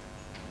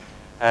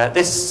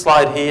 This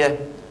slide here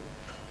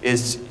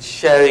is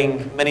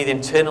sharing many of the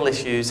internal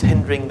issues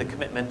hindering the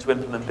commitment to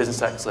implement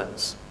business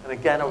excellence. And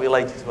again, are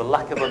related to a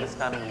lack of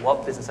understanding of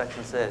what business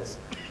excellence is.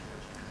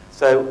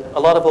 So a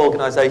lot of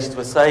organisations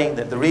were saying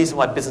that the reason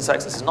why business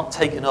excellence is not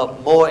taken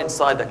up more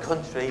inside their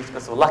country is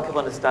because of a lack of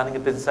understanding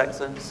of business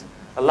excellence,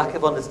 a lack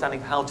of understanding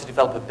how to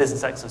develop a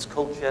business excellence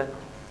culture,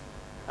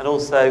 and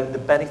also the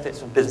benefits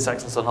from business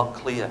excellence are not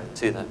clear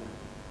to them.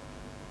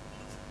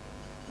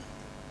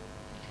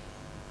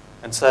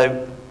 And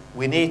so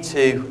we need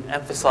to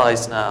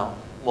emphasise now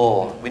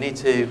more. We need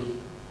to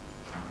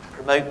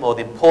promote more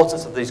the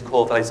importance of these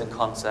core values and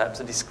concepts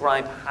and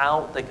describe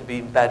how they can be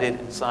embedded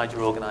inside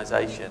your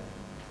organisation.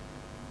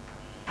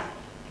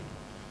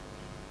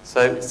 So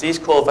it's these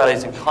core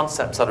values and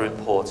concepts that are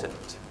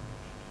important.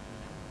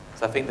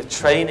 So I think the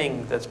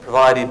training that's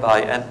provided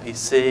by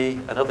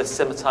NPC and other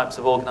similar types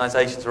of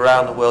organisations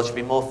around the world should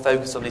be more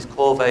focused on these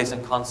core values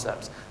and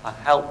concepts and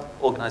help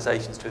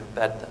organisations to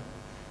embed them.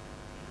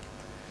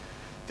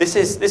 This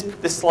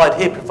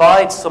slide here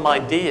provides some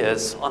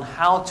ideas on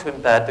how to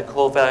embed the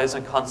core values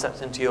and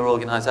concepts into your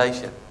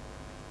organisation.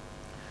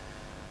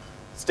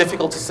 It's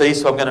difficult to see,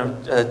 so I'm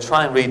going to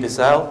try and read this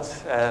out.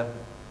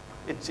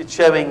 It's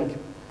showing,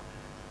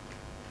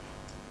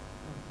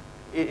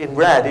 in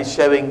red, it's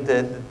showing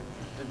the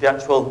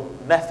actual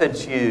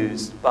methods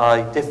used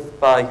by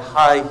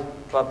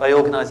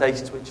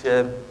organisations which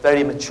are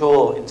very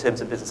mature in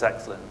terms of business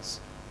excellence.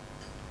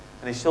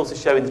 And it's also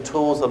showing the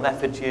tools or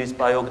methods used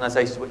by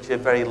organisations which are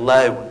very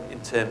low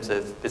in terms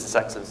of business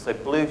excellence. So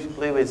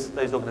blue is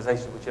those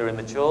organisations which are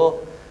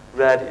immature,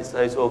 red is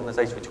those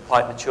organisations which are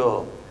quite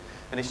mature.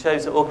 And it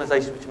shows that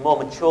organisations which are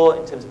more mature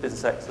in terms of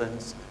business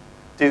excellence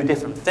do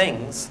different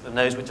things than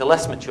those which are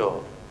less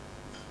mature.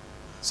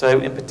 So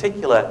in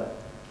particular,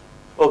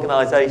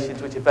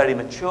 organisations which are very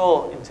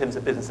mature in terms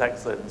of business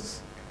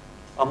excellence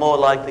are more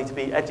likely to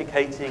be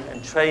educating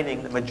and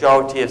training the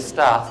majority of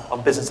staff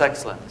on business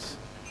excellence.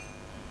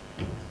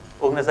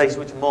 Organisations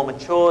which are more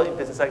mature in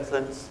business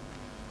excellence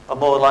are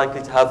more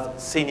likely to have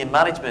senior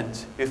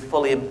management who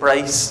fully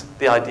embrace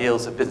the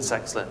ideals of business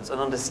excellence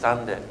and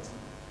understand it.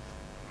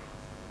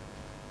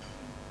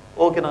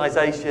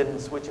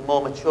 Organisations which are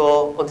more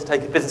mature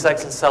undertake a business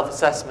excellence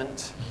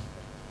self-assessment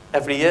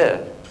every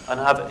year and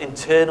have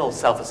internal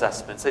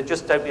self-assessments. They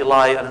just don't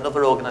rely on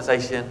another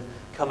organisation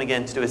coming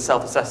in to do a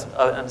self-assessment,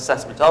 an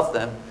assessment of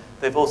them.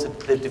 They've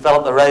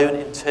developed their own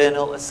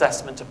internal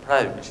assessment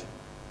approach.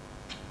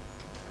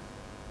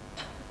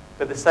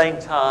 But at the same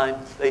time,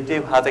 they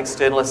do have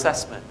external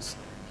assessments.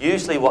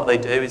 Usually what they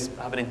do is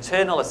have an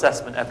internal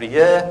assessment every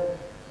year,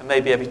 and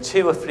maybe every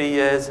 2 or 3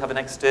 years have an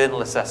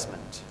external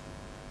assessment.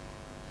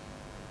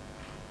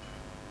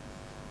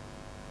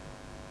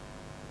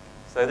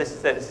 So this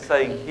is it. This is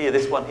saying here,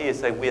 this one here is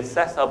saying we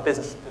assess our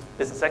business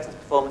excellence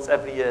performance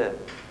every year.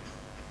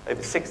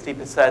 Over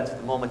 60% of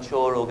the more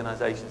mature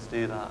organisations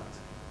do that.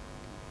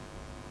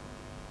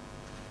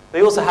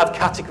 They also have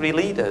category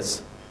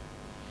leaders.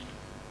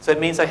 So it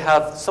means they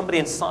have somebody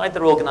inside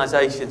their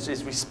organisations who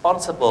is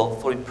responsible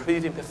for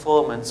improving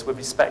performance with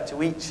respect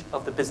to each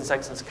of the business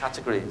excellence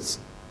categories.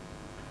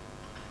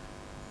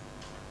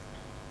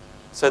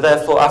 So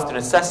therefore, after an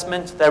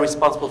assessment, they're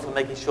responsible for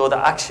making sure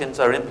that actions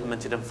are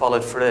implemented and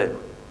followed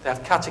through. They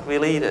have category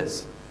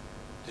leaders.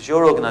 Does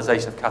your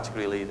organisation have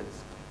category leaders?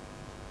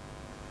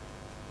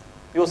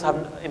 You also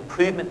have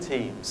improvement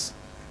teams,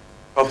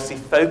 obviously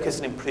focus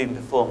on improving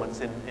performance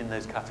in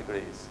those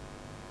categories.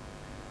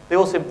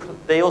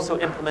 They also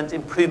implement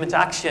improvement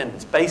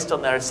actions based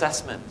on their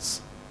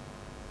assessments.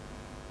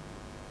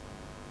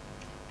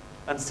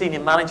 And senior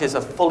managers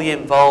are fully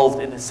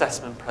involved in the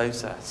assessment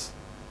process.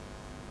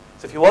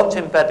 So if you want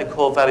to embed the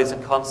core values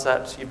and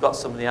concepts, you've got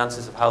some of the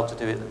answers of how to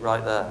do it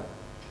right there.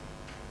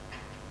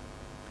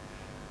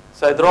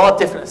 So there are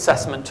different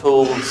assessment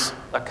tools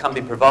that can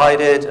be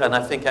provided, and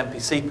I think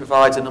MPC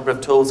provides a number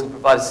of tools that can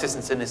provide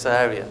assistance in this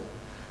area.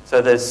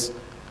 So there's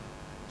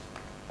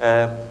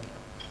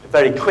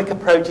very quick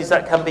approaches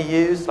that can be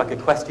used, like a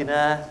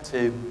questionnaire,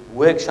 to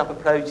workshop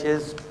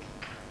approaches,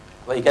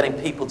 where you're getting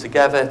people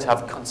together to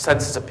have a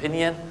consensus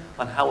opinion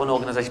on how an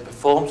organisation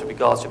performs with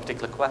regards to a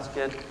particular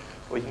question,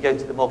 or you can go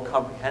to the more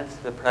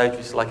comprehensive approach,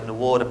 which is like an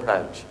award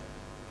approach.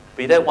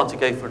 But you don't want to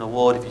go for an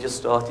award if you're just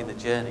starting the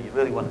journey. You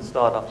really want to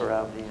start off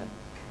around here.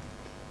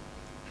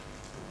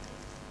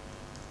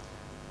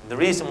 And the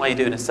reason why you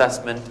do an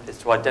assessment is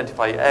to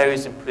identify your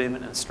areas of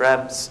improvement and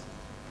strengths.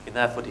 You can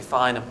therefore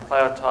define and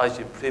prioritise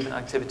your improvement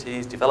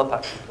activities, develop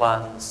action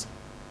plans,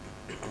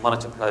 and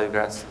monitor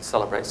progress and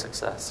celebrate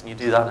success. And you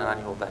do that on an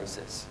annual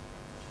basis.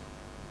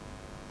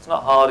 It's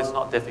not hard, it's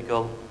not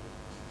difficult,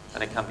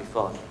 and it can be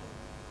fun.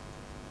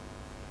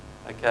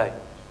 Okay.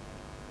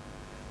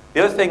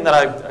 The other thing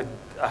that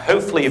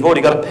hopefully you've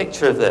already got a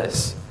picture of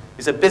this,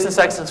 is that business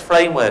excellence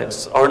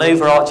frameworks are an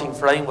overarching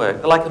framework.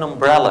 They're like an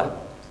umbrella.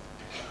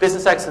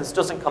 Business excellence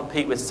doesn't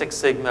compete with Six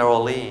Sigma or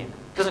Lean.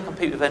 It doesn't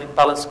compete with any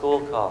balanced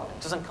scorecard.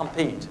 It doesn't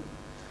compete.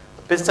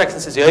 But business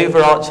excellence is the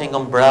overarching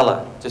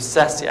umbrella to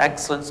assess the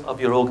excellence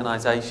of your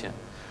organisation.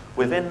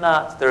 Within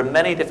that, there are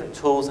many different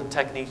tools and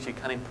techniques you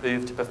can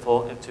improve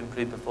to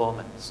improve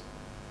performance.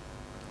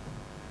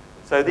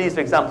 So these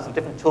are examples of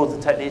different tools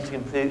and techniques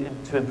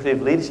to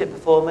improve leadership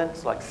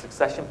performance, like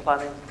succession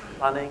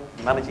planning,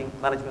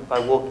 management by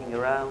walking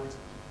around.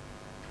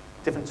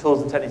 Different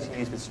tools and techniques you can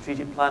use for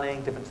strategic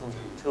planning, different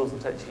tools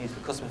and techniques you use for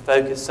customer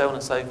focus, so on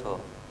and so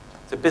forth.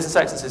 So business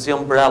excellence is the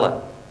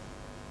umbrella.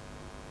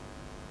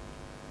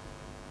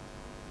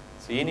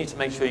 So you need to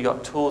make sure you've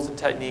got tools and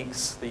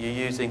techniques that you're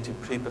using to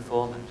improve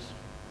performance.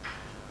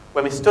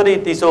 When we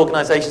studied these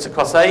organisations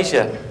across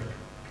Asia,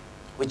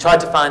 we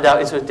tried to find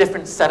out, is there a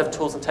different set of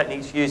tools and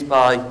techniques used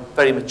by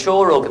very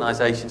mature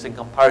organisations in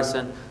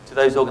comparison to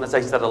those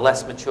organisations that are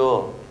less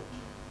mature?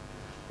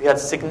 We had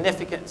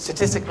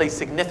statistically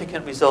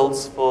significant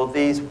results for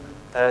these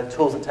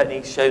tools and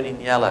techniques shown in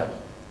yellow.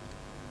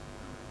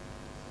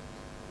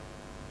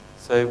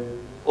 So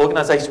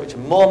organisations which are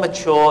more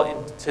mature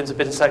in terms of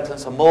business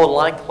excellence are more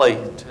likely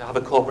to have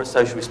a corporate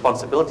social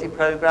responsibility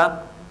programme.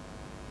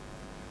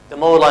 They're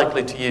more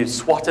likely to use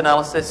SWOT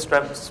analysis,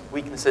 strengths,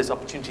 weaknesses,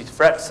 opportunities,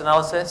 threats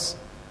analysis.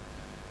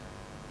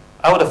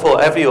 I would have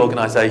thought every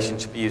organisation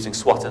should be using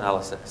SWOT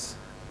analysis.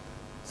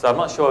 So I'm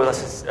not sure if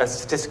that's a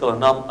statistical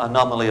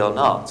anomaly or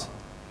not,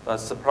 but I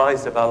was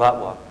surprised about that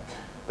one.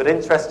 But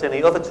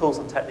interestingly, other tools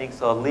and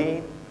techniques are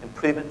lean,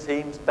 improvement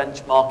teams,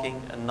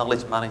 benchmarking, and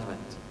knowledge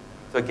management.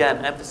 So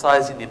again,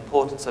 emphasising the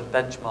importance of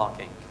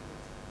benchmarking.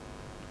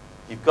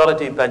 You've got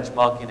to do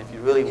benchmarking if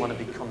you really want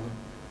to become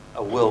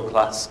a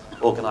world-class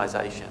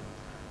organisation.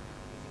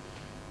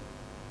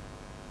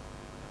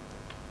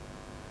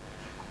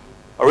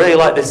 I really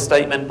like this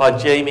statement by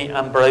Jamie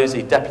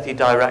Ambrosi, Deputy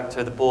Director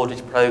of the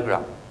Boardridge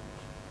Programme.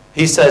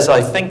 He says,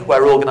 I think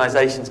where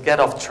organisations get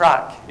off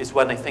track is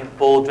when they think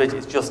Boardridge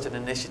is just an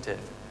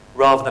initiative.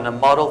 rather than a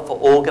model for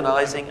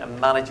organising and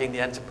managing the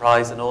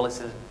enterprise and all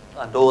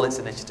its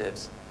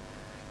initiatives.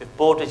 If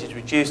boardage is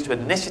reduced to an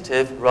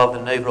initiative rather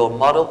than an overall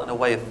model and a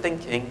way of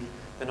thinking,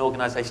 then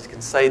organisations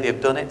can say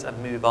they've done it and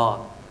move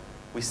on.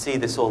 We see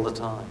this all the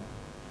time.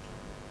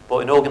 But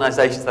in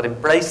organisations that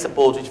embrace the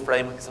boardage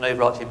framework as an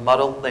overarching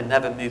model, they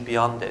never move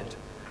beyond it.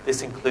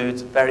 This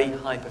includes very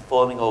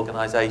high-performing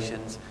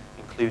organisations,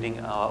 including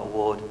our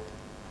award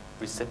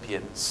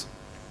recipients.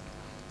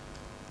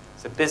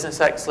 So business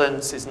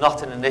excellence is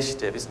not an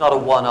initiative, it's not a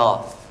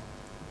one-off.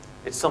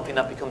 It's something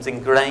that becomes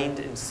ingrained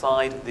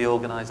inside the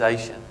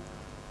organisation.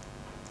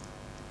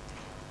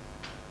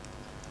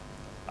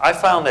 I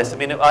found this,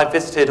 I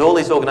visited all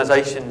these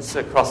organisations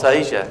across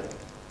Asia,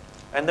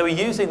 and they were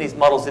using these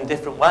models in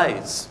different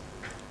ways.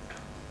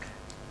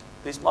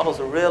 These models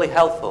are really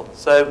helpful.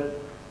 So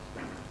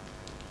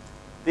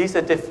this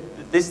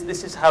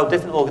is how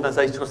different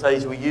organisations across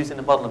Asia were using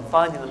the model and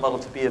finding the model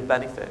to be of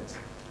benefit.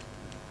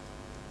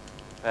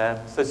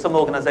 So some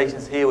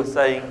organisations here were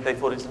saying they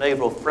thought it's an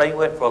overall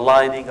framework for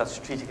aligning our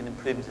strategic and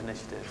improvement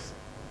initiatives.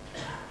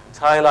 In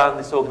Thailand,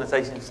 this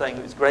organisation was saying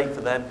it was great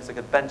for them because they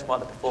could benchmark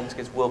the performance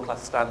against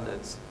world-class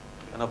standards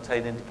and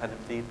obtain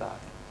independent feedback.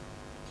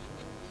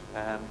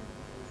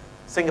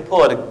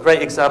 Singapore had a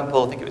great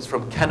example, I think it was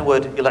from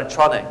Kenwood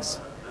Electronics,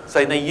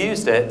 saying they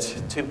used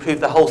it to improve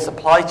the whole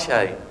supply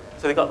chain.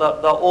 So they got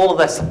all of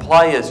their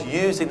suppliers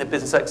using the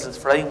business excellence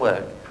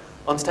framework,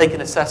 undertaking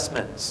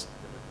assessments.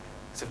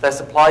 So if their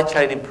supply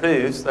chain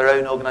improves, their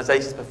own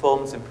organisation's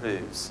performance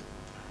improves.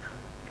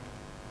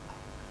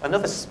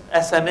 Another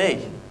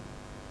SME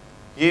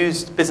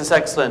used business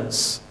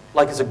excellence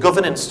like as a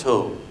governance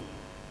tool.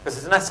 Because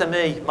as an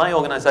SME, my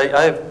organisation,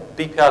 I have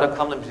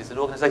BE4U Limited, it's an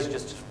organisation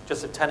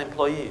just of 10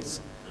 employees.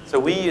 So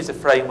we use a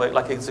framework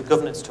like as a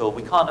governance tool.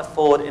 We can't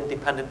afford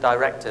independent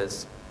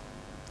directors.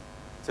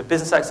 So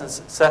business excellence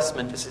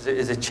assessment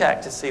is a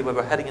check to see whether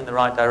we're heading in the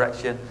right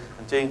direction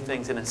and doing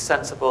things in a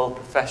sensible,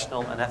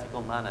 professional and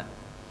ethical manner.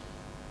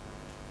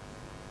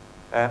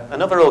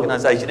 Another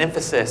organisation,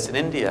 Infosys in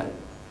India,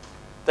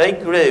 they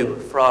grew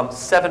from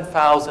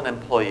 7,000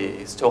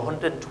 employees to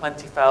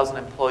 120,000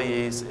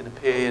 employees in a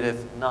period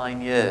of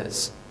 9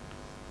 years.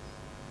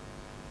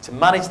 To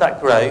manage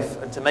that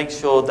growth and to make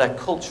sure their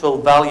cultural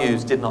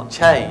values did not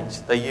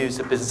change, they used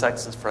the business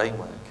excellence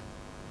framework.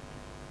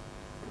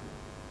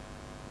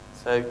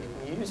 So you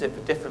can use it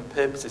for different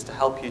purposes to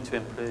help you to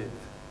improve.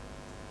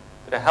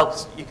 But it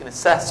helps, you can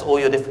assess all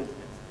your different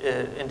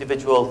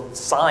individual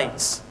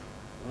sites,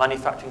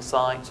 manufacturing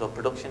sites or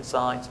production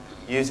sites,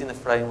 using the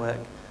framework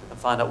and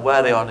find out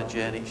where they are on a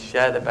journey,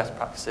 share their best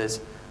practices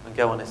and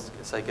go on this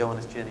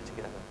journey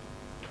together.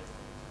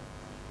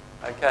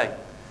 Okay,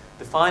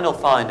 the final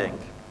finding,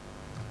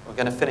 we're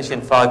going to finish in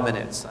 5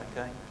 minutes,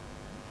 okay?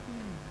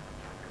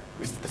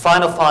 The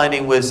final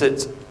finding was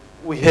that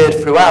we heard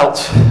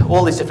throughout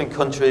all these different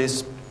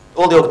countries,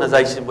 all the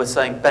organisations were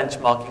saying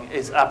benchmarking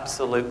is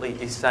absolutely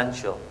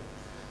essential.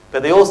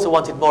 But they also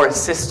wanted more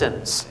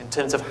assistance in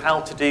terms of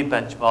how to do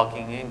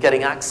benchmarking and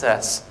getting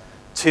access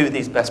to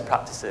these best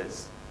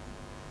practices.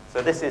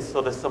 So this is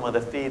sort of some of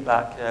the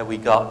feedback we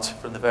got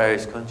from the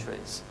various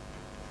countries.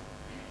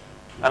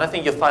 And I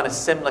think you'll find a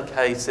similar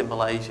case in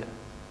Malaysia.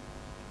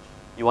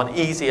 You want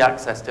easy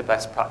access to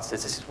best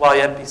practices. This is why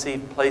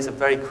MPC plays a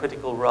very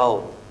critical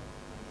role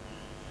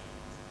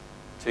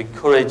to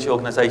encourage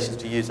organisations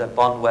to use their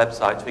Bond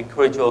website, to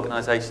encourage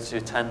organisations to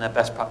attend their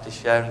best practice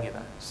sharing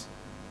events.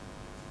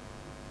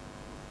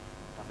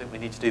 I think we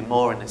need to do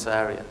more in this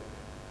area.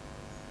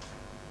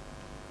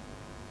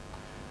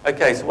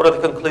 Okay, so what are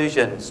the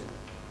conclusions?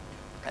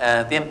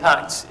 The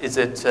impact is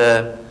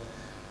that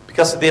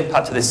because of the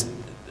impact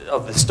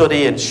of the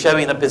study and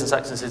showing that business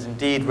excellence is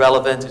indeed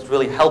relevant, it's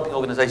really helping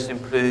organisations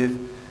improve.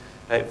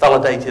 It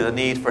validated the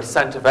need for a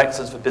centre of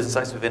excellence for business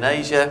excellence within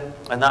Asia,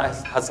 and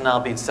that has now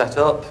been set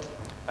up.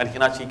 And you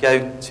can actually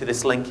go to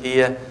this link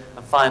here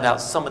and find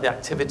out some of the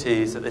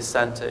activities that this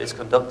centre is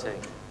conducting.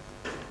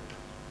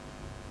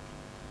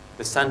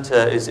 The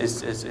centre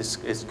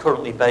is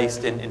currently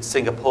based in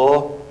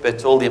Singapore,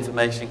 but all the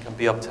information can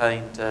be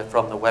obtained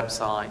from the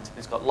website.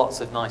 It's got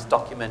lots of nice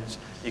documents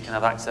you can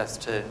have access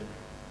to.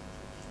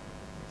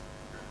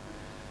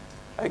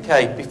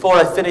 Okay, before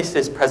I finish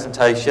this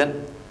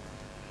presentation,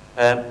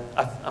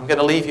 I'm going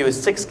to leave you with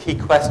 6 key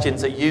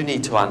questions that you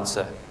need to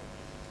answer.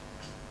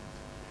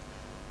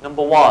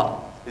 Number 1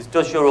 is,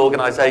 does your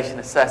organisation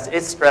assess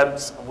its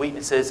strengths and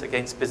weaknesses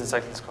against business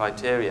excellence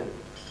criteria?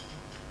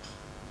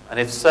 And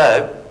if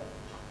so,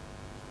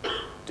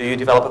 do you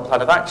develop a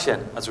plan of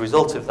action as a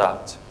result of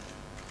that?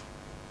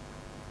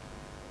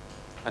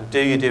 And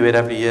do you do it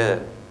every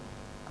year?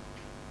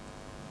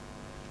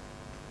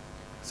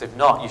 Because if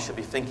not, you should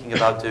be thinking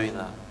about doing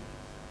that.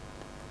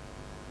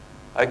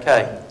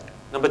 Okay,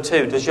 number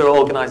 2, does your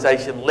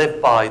organisation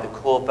live by the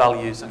core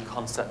values and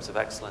concepts of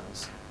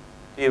excellence?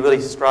 Do you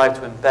really strive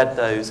to embed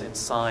those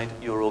inside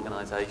your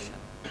organisation?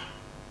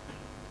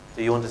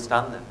 Do you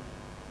understand them?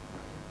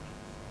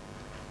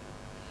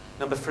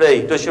 Number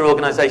 3, does your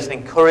organisation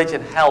encourage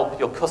and help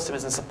your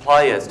customers and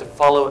suppliers to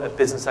follow a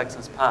business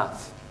excellence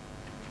path?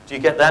 Do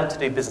you get them to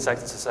do business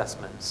excellence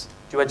assessments?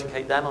 Do you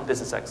educate them on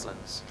business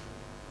excellence?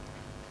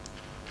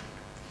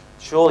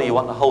 Surely you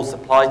want the whole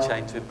supply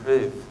chain to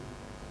improve.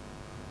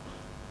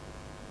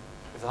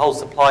 If the whole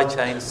supply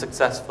chain is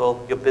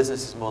successful, your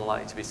business is more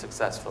likely to be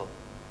successful.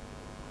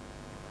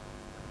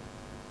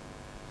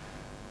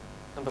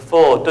 Number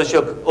 4, does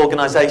your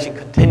organisation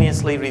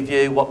continuously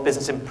review what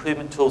business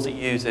improvement tools it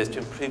uses to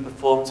improve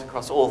performance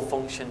across all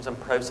functions and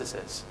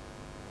processes?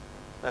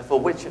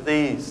 Therefore, which of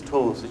these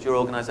tools does your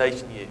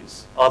organisation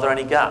use? Are there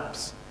any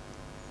gaps?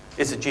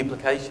 Is it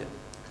duplication?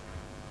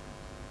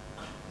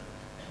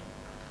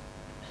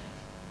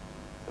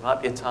 There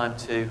might be a time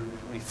to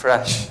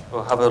refresh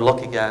or have a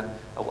look again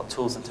at what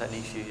tools and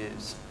techniques you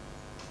use.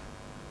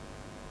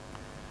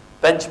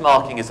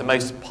 Benchmarking is the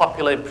most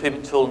popular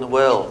improvement tool in the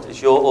world.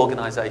 Is your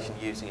organisation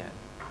using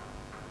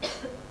it?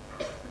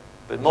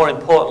 But more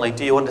importantly,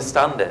 do you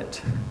understand it?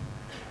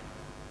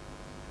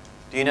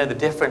 Do you know the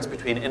difference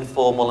between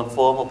informal and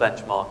formal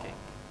benchmarking?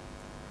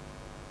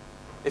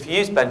 If you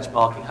use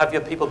benchmarking, have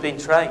your people been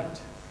trained?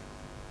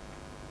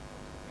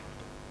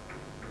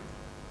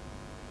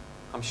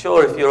 I'm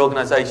sure if your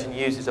organisation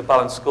uses a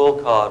balanced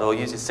scorecard or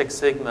uses Six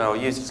Sigma or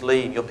uses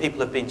Lean, your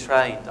people have been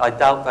trained. I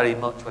doubt very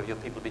much whether your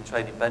people have been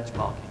trained in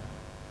benchmarking.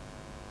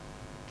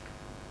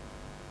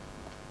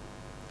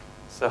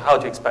 So how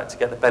do you expect to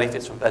get the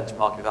benefits from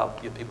benchmarking without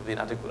your people being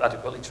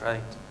adequately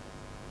trained?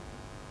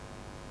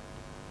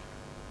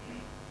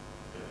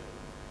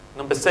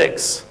 Number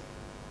 6,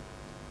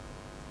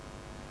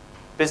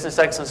 business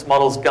excellence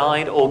models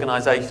guide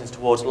organisations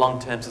towards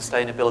long-term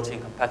sustainability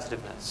and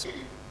competitiveness.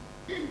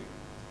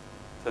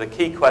 So the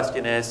key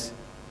question is,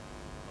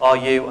 are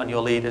you and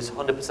your leaders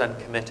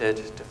 100% committed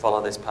to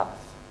follow this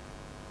path?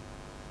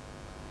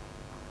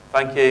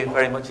 Thank you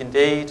very much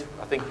indeed.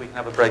 I think we can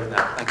have a break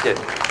now. Thank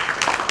you.